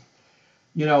in,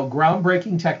 you know,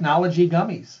 groundbreaking technology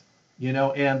gummies. You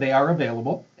know, and they are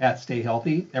available at Stay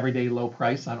Healthy, everyday low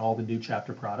price on all the New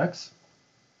Chapter products.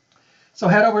 So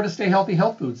head over to Stay Healthy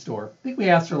Health Food Store. I think we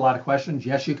answered a lot of questions.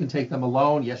 Yes, you can take them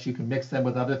alone. Yes, you can mix them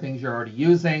with other things you're already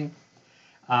using.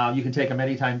 You can take them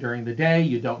anytime during the day.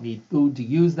 You don't need food to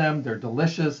use them. They're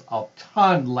delicious, a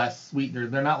ton less sweetener.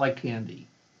 They're not like candy.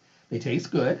 They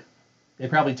taste good. They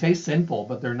probably taste sinful,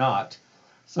 but they're not.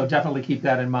 So definitely keep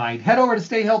that in mind. Head over to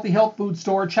Stay Healthy Health Food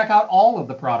Store. Check out all of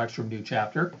the products from New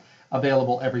Chapter,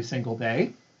 available every single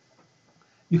day.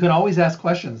 You can always ask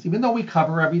questions. Even though we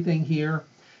cover everything here,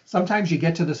 sometimes you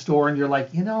get to the store and you're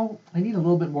like, you know, I need a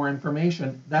little bit more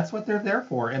information. That's what they're there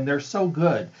for, and they're so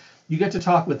good. You get to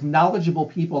talk with knowledgeable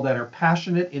people that are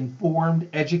passionate, informed,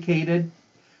 educated,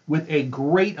 with a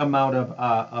great amount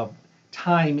of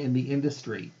time in the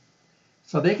industry.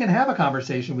 So they can have a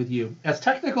conversation with you, as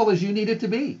technical as you need it to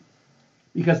be,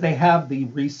 because they have the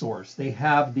resource. They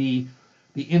have the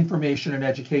information and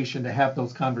education to have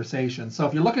those conversations. So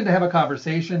if you're looking to have a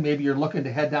conversation, maybe you're looking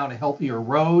to head down a healthier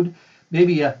road,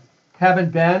 maybe you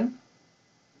haven't been,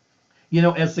 you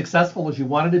know, as successful as you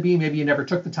wanted to be. Maybe you never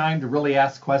took the time to really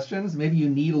ask questions. Maybe you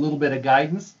need a little bit of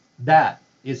guidance. That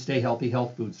is Stay Healthy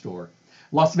Health Food Store.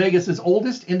 Las Vegas's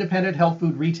oldest independent health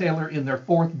food retailer in their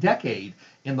 4th decade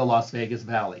in the Las Vegas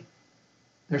Valley.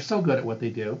 They're so good at what they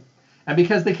do. And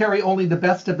because they carry only the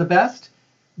best of the best,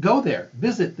 go there,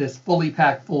 visit this fully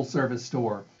packed full service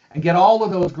store and get all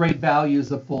of those great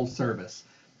values of full service.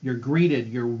 You're greeted,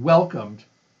 you're welcomed.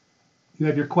 You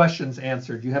have your questions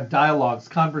answered. You have dialogues,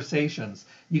 conversations.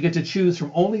 You get to choose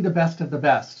from only the best of the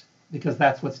best, because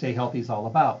that's what Stay Healthy is all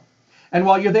about. And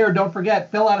while you're there, don't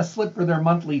forget, fill out a slip for their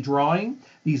monthly drawing.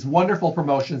 These wonderful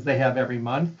promotions they have every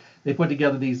month. They put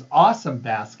together these awesome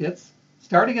baskets,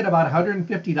 starting at about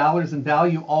 $150 in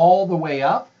value all the way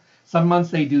up. Some months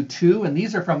they do 2, and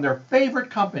these are from their favorite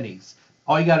companies.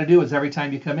 All you got to do is every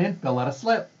time you come in, fill out a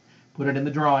slip, put it in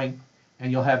the drawing,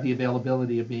 and you'll have the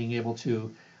availability of being able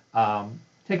to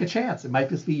take a chance. It might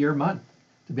just be your month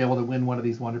to be able to win one of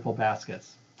these wonderful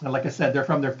baskets. And like I said, they're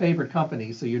from their favorite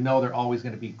companies, so you know they're always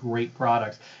going to be great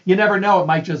products. You never know, it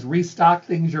might just restock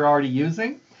things you're already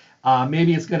using.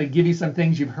 Maybe it's going to give you some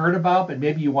things you've heard about, but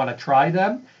maybe you want to try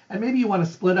them. And maybe you want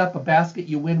to split up a basket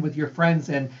you win with your friends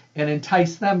and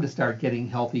entice them to start getting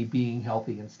healthy, being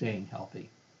healthy, and staying healthy.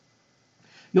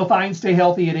 You'll find Stay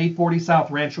Healthy at 840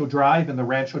 South Rancho Drive in the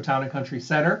Rancho Town and Country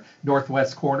Center,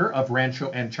 northwest corner of Rancho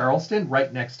and Charleston,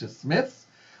 right next to Smith's.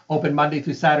 Open Monday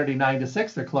through Saturday, 9 to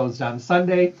 6. They're closed on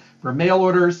Sunday. For mail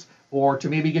orders or to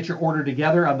maybe get your order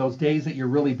together on those days that you're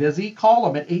really busy, call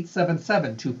them at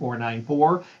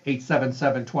 877-2494,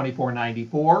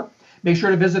 877-2494. Make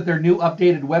sure to visit their new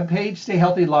updated webpage,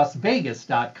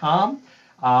 stayhealthylasvegas.com.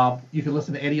 You can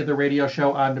listen to any of the radio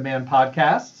show on-demand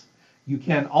podcasts. You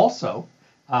can also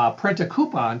print a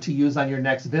coupon to use on your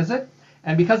next visit.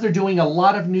 And because they're doing a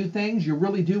lot of new things, you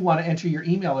really do want to enter your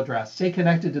email address. Stay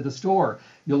connected to the store.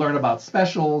 You'll learn about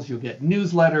specials. You'll get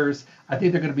newsletters. I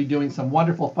think they're going to be doing some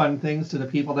wonderful, fun things to the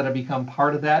people that have become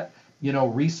part of that,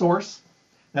 resource.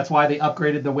 That's why they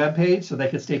upgraded the webpage, so they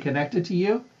could stay connected to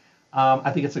you.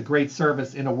 I think it's a great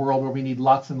service in a world where we need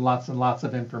lots and lots and lots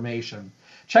of information.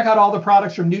 Check out all the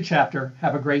products from New Chapter.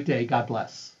 Have a great day. God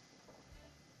bless.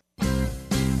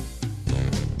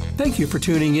 Thank you for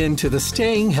tuning in to the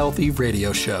Staying Healthy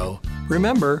radio show.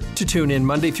 Remember to tune in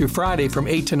Monday through Friday from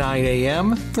 8 to 9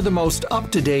 a.m. for the most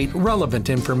up-to-date, relevant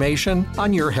information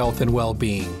on your health and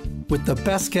well-being, with the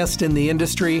best guest in the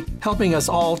industry helping us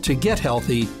all to get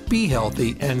healthy, be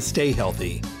healthy, and stay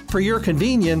healthy. For your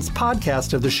convenience,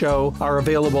 podcasts of the show are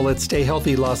available at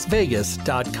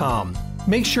stayhealthylasvegas.com.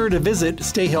 Make sure to visit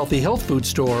Stay Healthy Health Food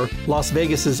Store, Las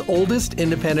Vegas's oldest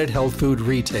independent health food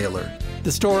retailer.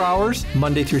 The store hours,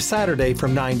 Monday through Saturday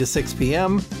from 9 to 6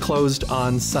 p.m., closed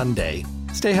on Sunday.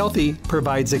 Stay Healthy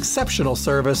provides exceptional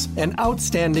service and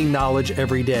outstanding knowledge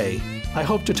every day. I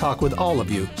hope to talk with all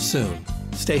of you soon.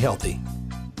 Stay healthy.